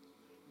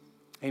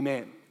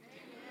 amen.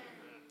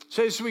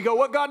 Say this as we go.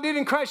 What God did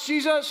in Christ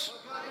Jesus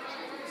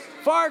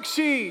far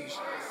exceeds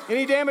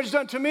any damage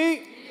done to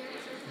me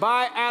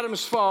by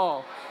Adam's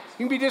fall.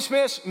 You can be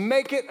dismissed.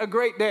 Make it a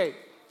great day.